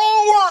the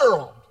whole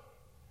world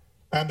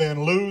and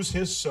then lose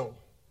his soul?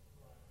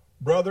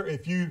 Brother,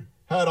 if you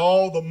had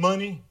all the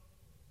money,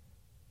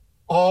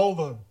 all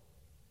the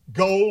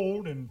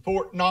gold in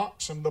Fort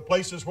Knox and the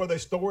places where they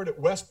store it at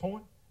West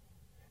Point,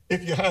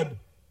 if you had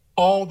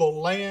all the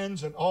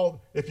lands and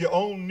if you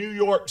own New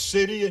York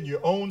City and you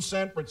own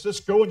San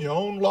Francisco and you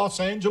own Los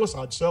Angeles,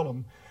 I'd sell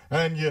them.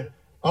 And you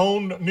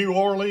own New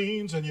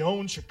Orleans and you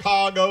own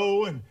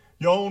Chicago and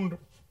you own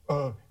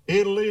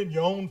Italy and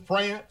you own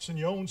France and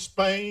you own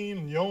Spain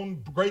and you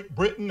own Great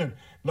Britain and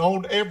you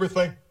own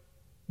everything.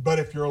 But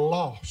if you're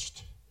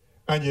lost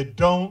and you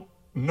don't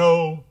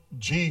know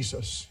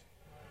Jesus,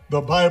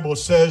 the Bible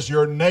says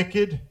you're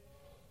naked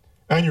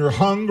and you're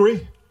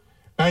hungry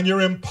and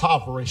you're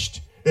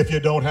impoverished if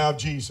you don't have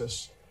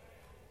Jesus.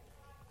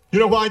 You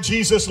know why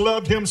Jesus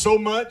loved him so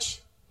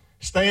much?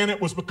 Stan, it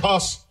was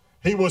because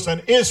he was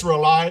an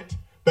Israelite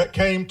that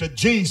came to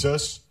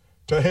Jesus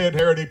to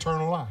inherit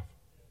eternal life.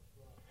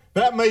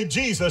 That made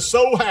Jesus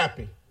so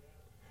happy.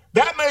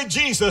 That made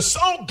Jesus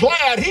so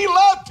glad. He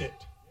loved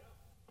it.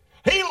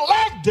 He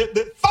loved it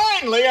that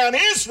finally an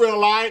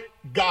Israelite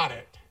got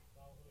it.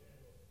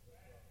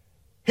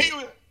 He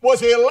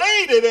was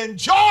elated and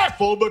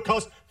joyful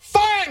because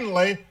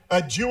finally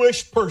a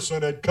Jewish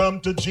person had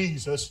come to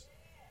Jesus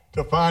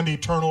to find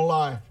eternal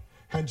life.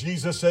 And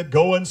Jesus said,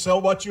 go and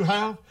sell what you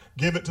have,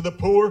 give it to the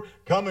poor,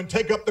 come and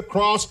take up the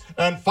cross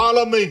and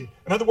follow me.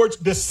 In other words,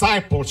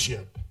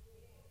 discipleship.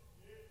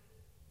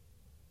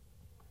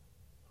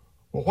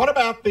 Well, what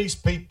about these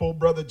people,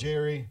 Brother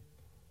Jerry,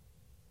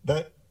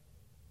 that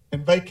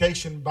in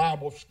Vacation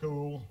Bible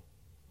School,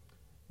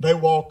 they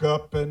walk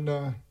up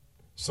and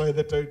say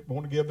that they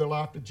want to give their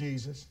life to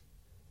Jesus.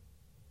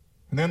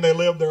 And then they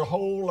live their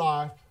whole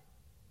life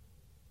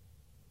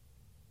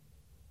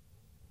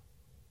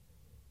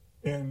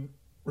in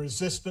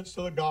resistance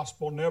to the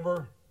gospel,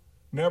 never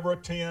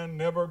attend,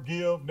 never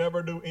give,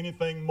 never do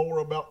anything more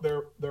about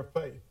their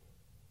faith.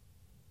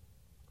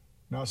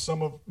 Now,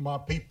 some of my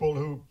people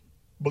who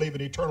believe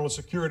in eternal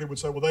security would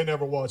say, well, they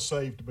never was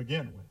saved to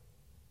begin with.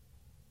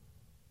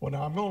 Well,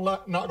 now, I'm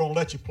not going to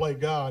let you play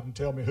God and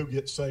tell me who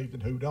gets saved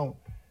and who don't.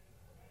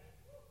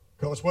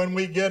 Because when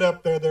we get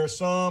up there, there's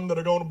some that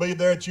are going to be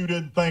there that you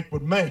didn't think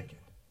would make it.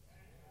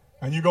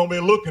 And you're going to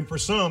be looking for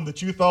some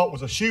that you thought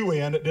was a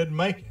shoo-in that didn't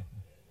make it.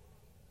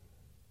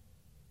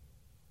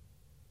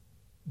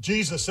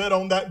 Jesus said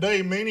on that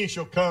day, many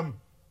shall come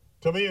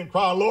to me and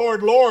cry,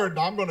 Lord, Lord,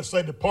 I'm going to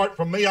say, depart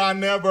from me, I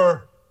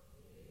never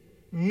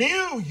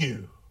knew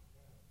you.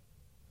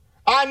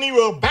 I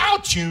knew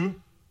about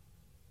you,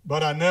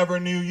 but I never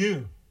knew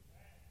you.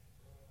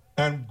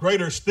 And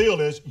greater still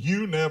is,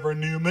 you never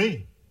knew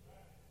me.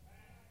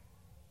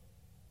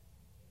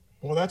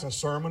 Well, that's a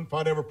sermon if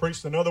I'd ever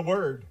preached another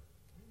word.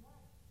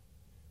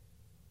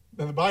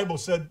 And the Bible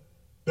said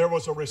there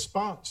was a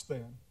response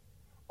then.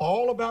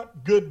 All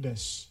about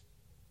goodness.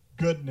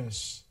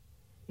 Goodness.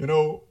 You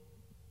know,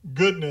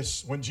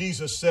 goodness, when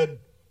Jesus said,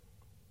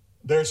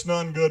 there's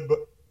none good but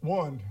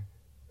one.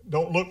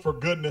 Don't look for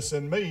goodness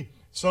in me.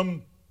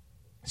 Some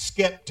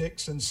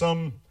skeptics and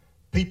some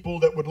people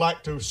that would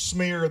like to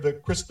smear the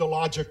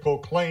Christological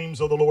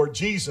claims of the Lord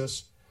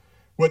Jesus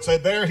would say,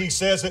 there he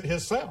says it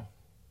himself.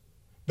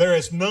 There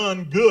is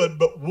none good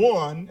but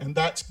one, and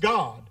that's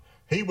God.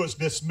 He was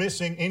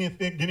dismissing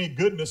any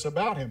goodness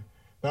about him.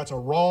 That's a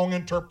wrong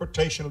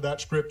interpretation of that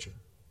scripture.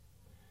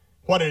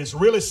 What it is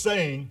really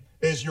saying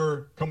is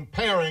you're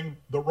comparing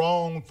the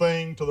wrong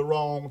thing to the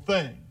wrong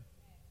thing.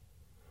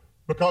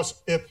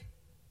 Because if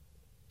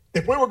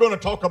we were going to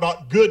talk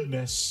about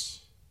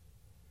goodness,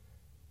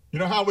 you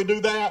know how we do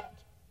that?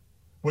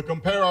 We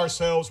compare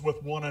ourselves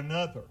with one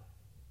another.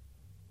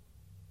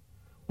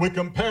 We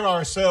compare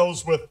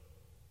ourselves with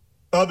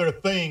other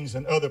things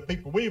and other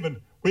people. We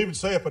even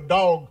say if a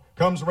dog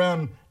comes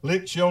around,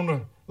 licks you on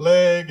the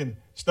leg and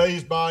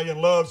stays by you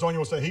and loves on you,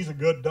 we'll say he's a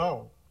good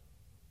dog.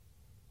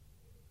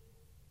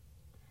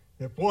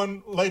 If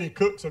one lady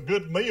cooks a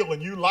good meal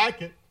and you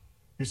like it,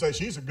 you say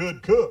she's a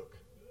good cook.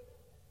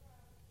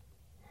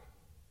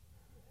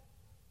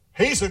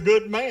 He's a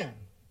good man.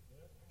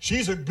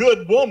 She's a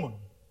good woman.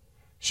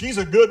 She's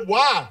a good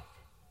wife.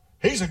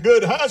 He's a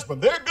good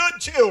husband. They're good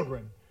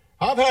children.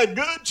 I've had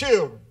good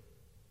children.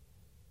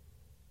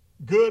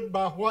 Good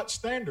by what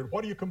standard?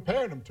 What are you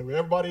comparing them to?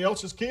 Everybody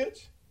else's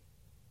kids?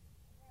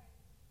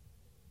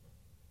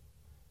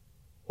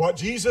 What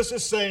Jesus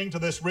is saying to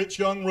this rich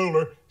young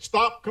ruler,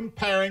 stop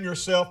comparing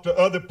yourself to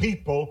other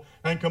people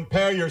and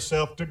compare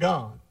yourself to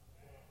God.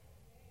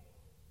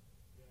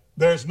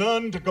 There's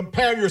none to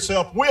compare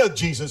yourself with,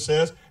 Jesus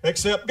says,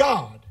 except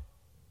God.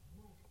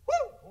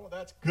 Woo! Oh,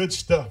 that's good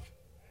stuff.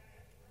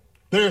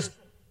 There's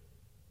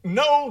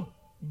no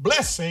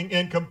blessing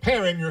in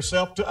comparing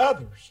yourself to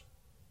others.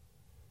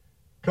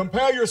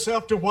 Compare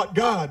yourself to what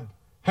God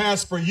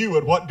has for you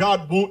and what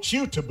God wants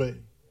you to be.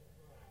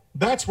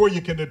 That's where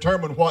you can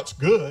determine what's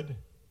good.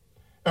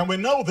 And we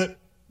know that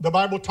the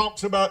Bible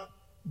talks about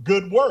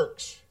good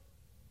works,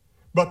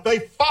 but they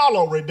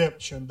follow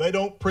redemption. They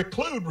don't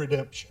preclude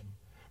redemption.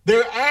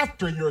 They're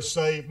after you're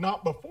saved,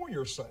 not before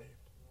you're saved.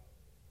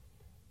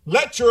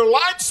 Let your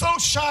light so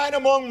shine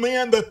among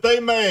men that they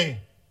may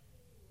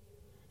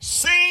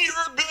see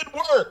your good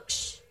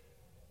works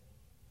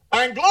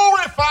and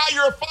glorify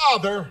your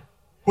Father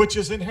which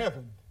is in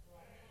heaven.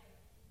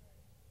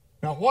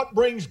 Now, what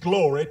brings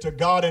glory to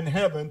God in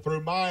heaven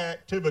through my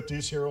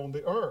activities here on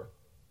the earth?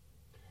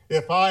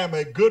 If I am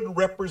a good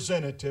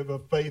representative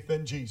of faith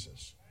in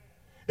Jesus,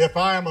 if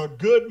I am a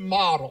good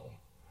model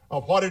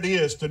of what it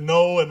is to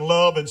know and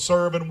love and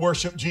serve and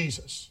worship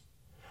Jesus,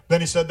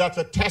 then he said that's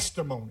a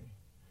testimony.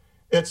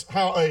 It's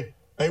how a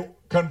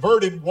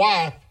converted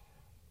wife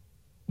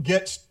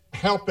gets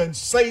help in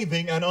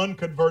saving an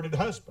unconverted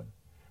husband.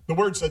 The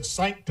word said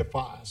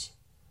sanctifies.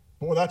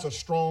 Boy, that's a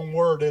strong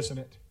word, isn't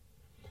it?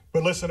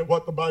 But listen to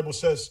what the Bible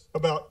says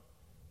about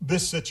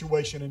this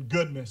situation and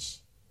goodness.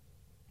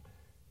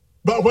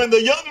 But when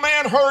the young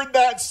man heard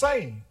that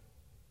saying,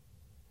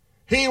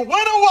 he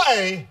went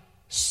away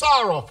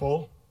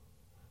sorrowful,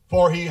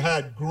 for he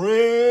had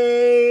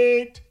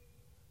great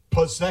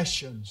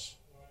possessions.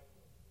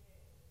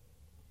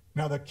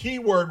 Now the key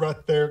word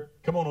right there,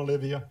 come on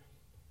Olivia,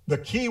 the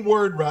key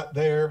word right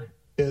there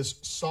is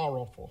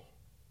sorrowful.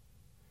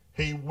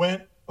 He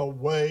went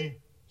away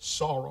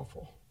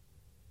sorrowful.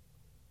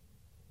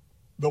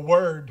 The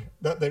word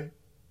that the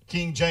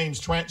King James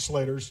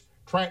translators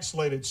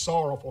translated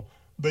sorrowful,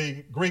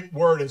 the Greek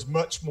word is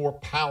much more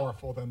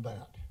powerful than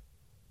that.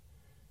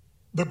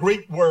 The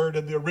Greek word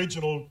in the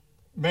original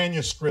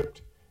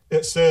manuscript,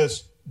 it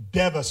says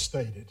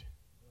devastated.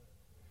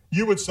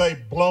 You would say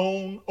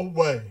blown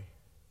away.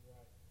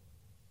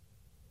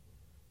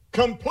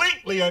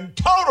 Completely and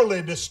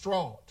totally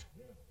distraught.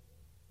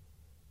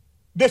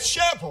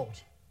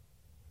 Disheveled.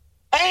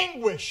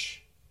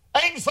 Anguish.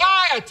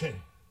 Anxiety.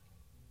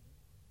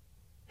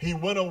 He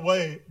went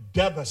away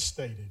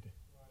devastated.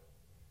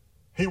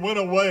 He went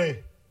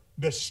away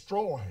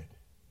destroyed.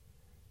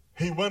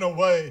 He went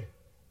away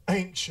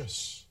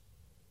anxious.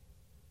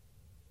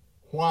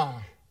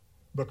 Why?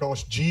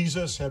 Because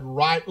Jesus had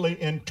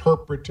rightly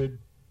interpreted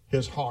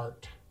his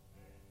heart.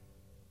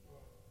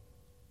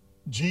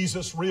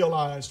 Jesus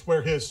realized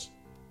where his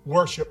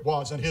worship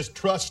was and his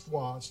trust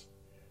was.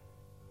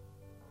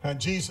 And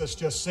Jesus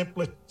just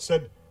simply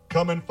said,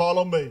 come and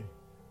follow me,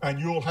 and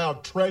you'll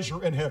have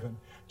treasure in heaven.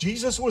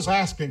 Jesus was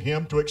asking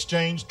him to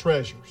exchange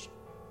treasures.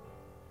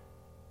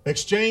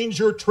 Exchange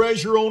your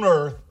treasure on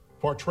earth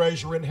for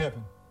treasure in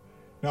heaven.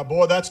 Now,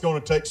 boy, that's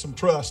going to take some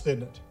trust,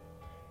 isn't it?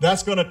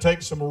 That's going to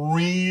take some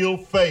real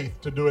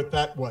faith to do it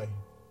that way.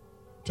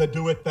 To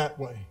do it that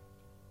way.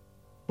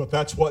 But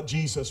that's what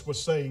Jesus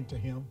was saying to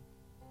him.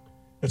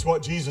 It's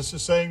what Jesus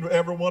is saying to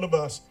every one of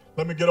us.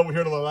 Let me get over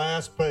here to the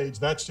last page.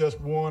 That's just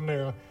one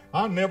there.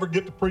 I never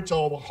get to preach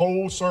all the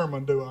whole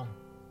sermon, do I?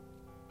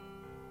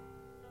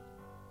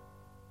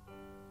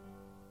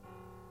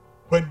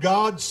 When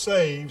God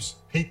saves,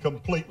 He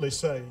completely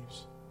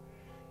saves.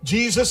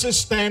 Jesus is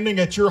standing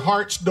at your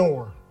heart's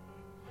door.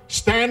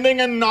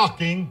 Standing and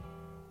knocking.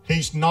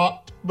 He's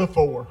knocked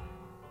before.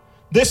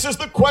 This is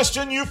the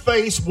question you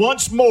face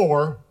once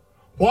more.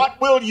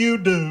 What will you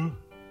do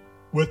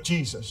with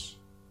Jesus?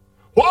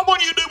 What will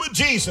you do with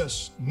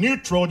Jesus?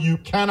 Neutral you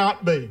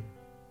cannot be.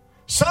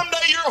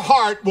 Someday your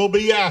heart will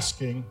be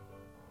asking,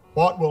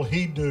 what will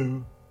He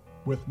do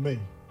with me?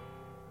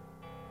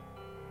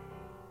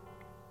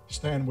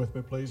 Stand with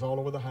me, please, all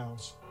over the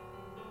house.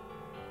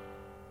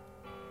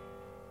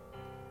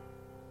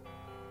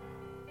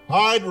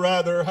 I'd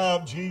rather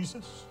have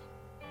Jesus.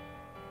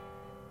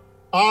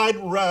 I'd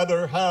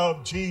rather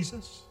have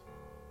Jesus.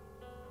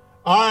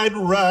 I'd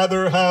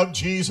rather have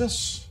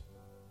Jesus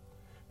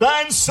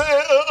than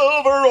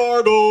silver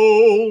or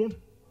gold.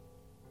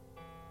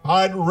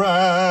 I'd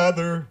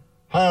rather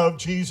have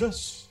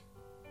Jesus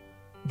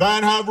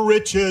than have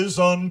riches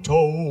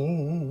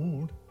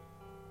untold.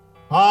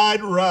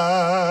 I'd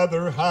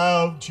rather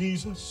have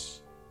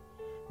Jesus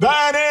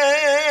than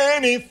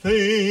anything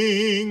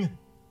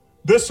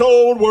this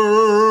old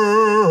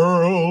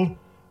world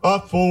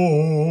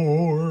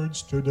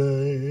affords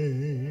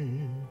today,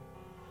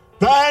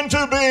 than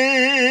to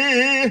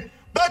be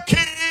the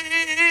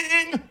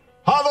king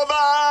of a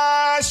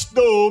vast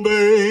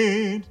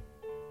domain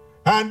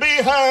and be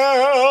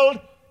held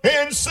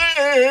in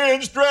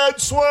sin's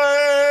dread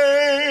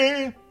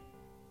sway.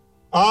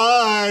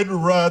 I'd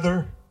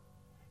rather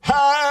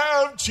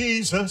have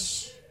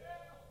Jesus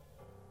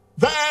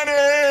than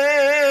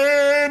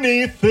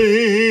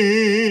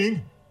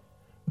anything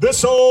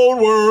this old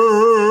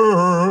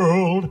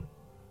world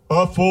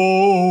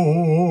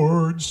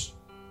affords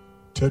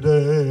today.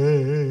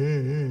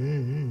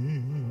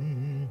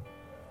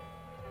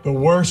 The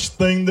worst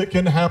thing that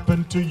can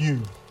happen to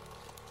you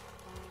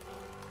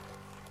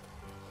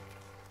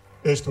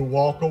is to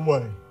walk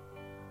away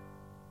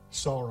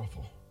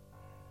sorrowful.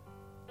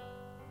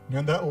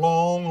 And that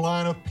long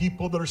line of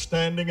people that are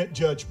standing at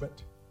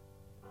judgment,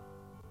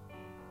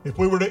 if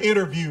we were to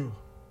interview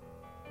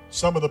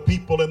some of the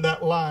people in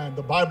that line,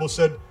 the Bible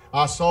said,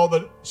 I saw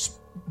the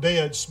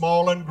dead,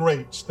 small and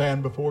great,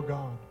 stand before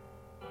God.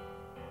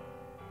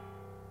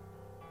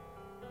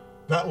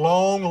 That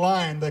long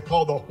line they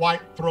call the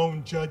white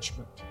throne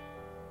judgment.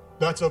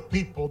 That's of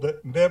people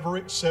that never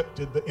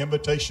accepted the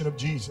invitation of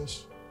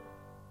Jesus.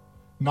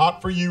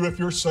 Not for you if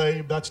you're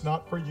saved, that's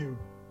not for you.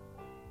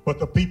 But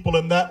the people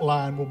in that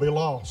line will be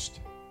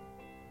lost.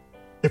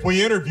 If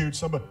we interviewed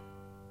somebody,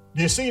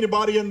 do you see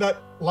anybody in that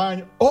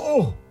line?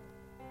 Oh,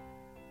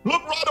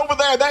 look right over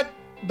there.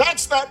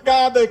 That's that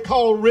guy they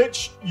call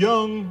rich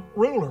young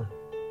ruler.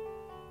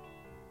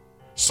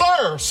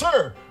 Sir,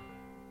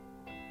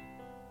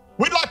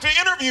 we'd like to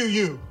interview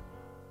you.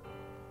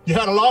 You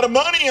had a lot of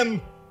money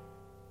in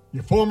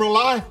your former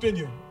life, didn't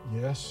you?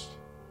 Yes.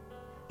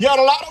 You had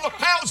a lot of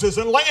houses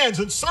and lands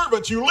and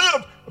servants. You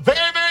lived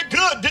very, very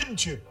good,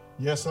 didn't you?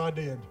 Yes, I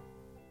did.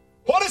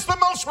 What is the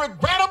most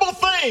regrettable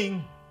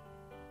thing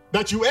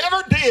that you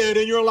ever did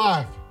in your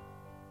life?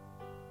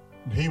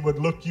 And he would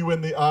look you in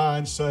the eye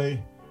and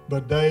say, the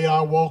day I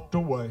walked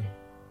away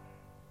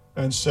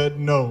and said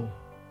no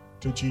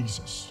to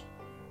Jesus.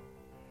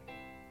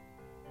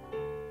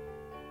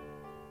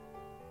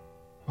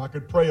 I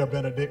could pray a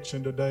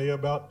benediction today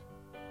about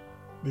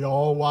the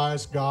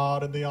all-wise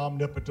God and the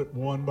omnipotent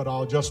one, but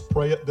I'll just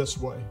pray it this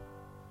way.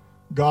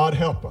 God,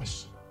 help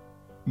us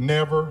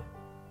never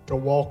to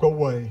walk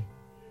away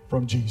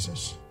from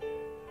Jesus.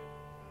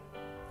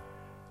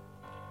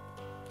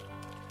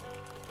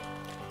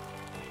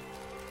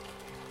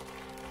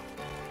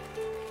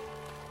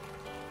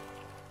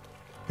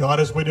 God,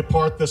 as we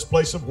depart this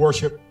place of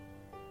worship,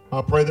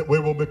 I pray that we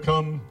will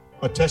become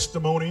a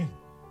testimony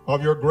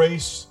of your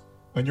grace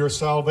and your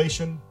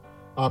salvation.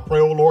 I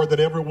pray, O Lord, that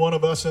every one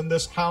of us in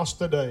this house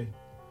today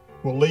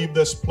will leave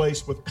this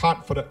place with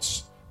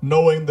confidence,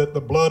 knowing that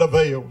the blood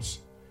avails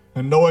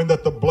and knowing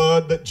that the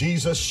blood that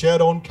Jesus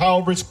shed on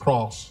Calvary's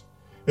cross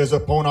is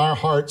upon our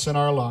hearts and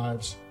our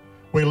lives.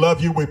 We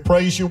love you, we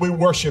praise you, we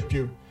worship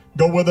you.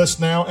 Go with us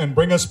now and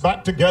bring us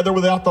back together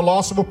without the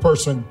loss of a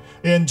person.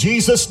 In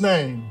Jesus'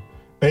 name,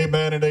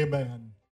 amen and amen.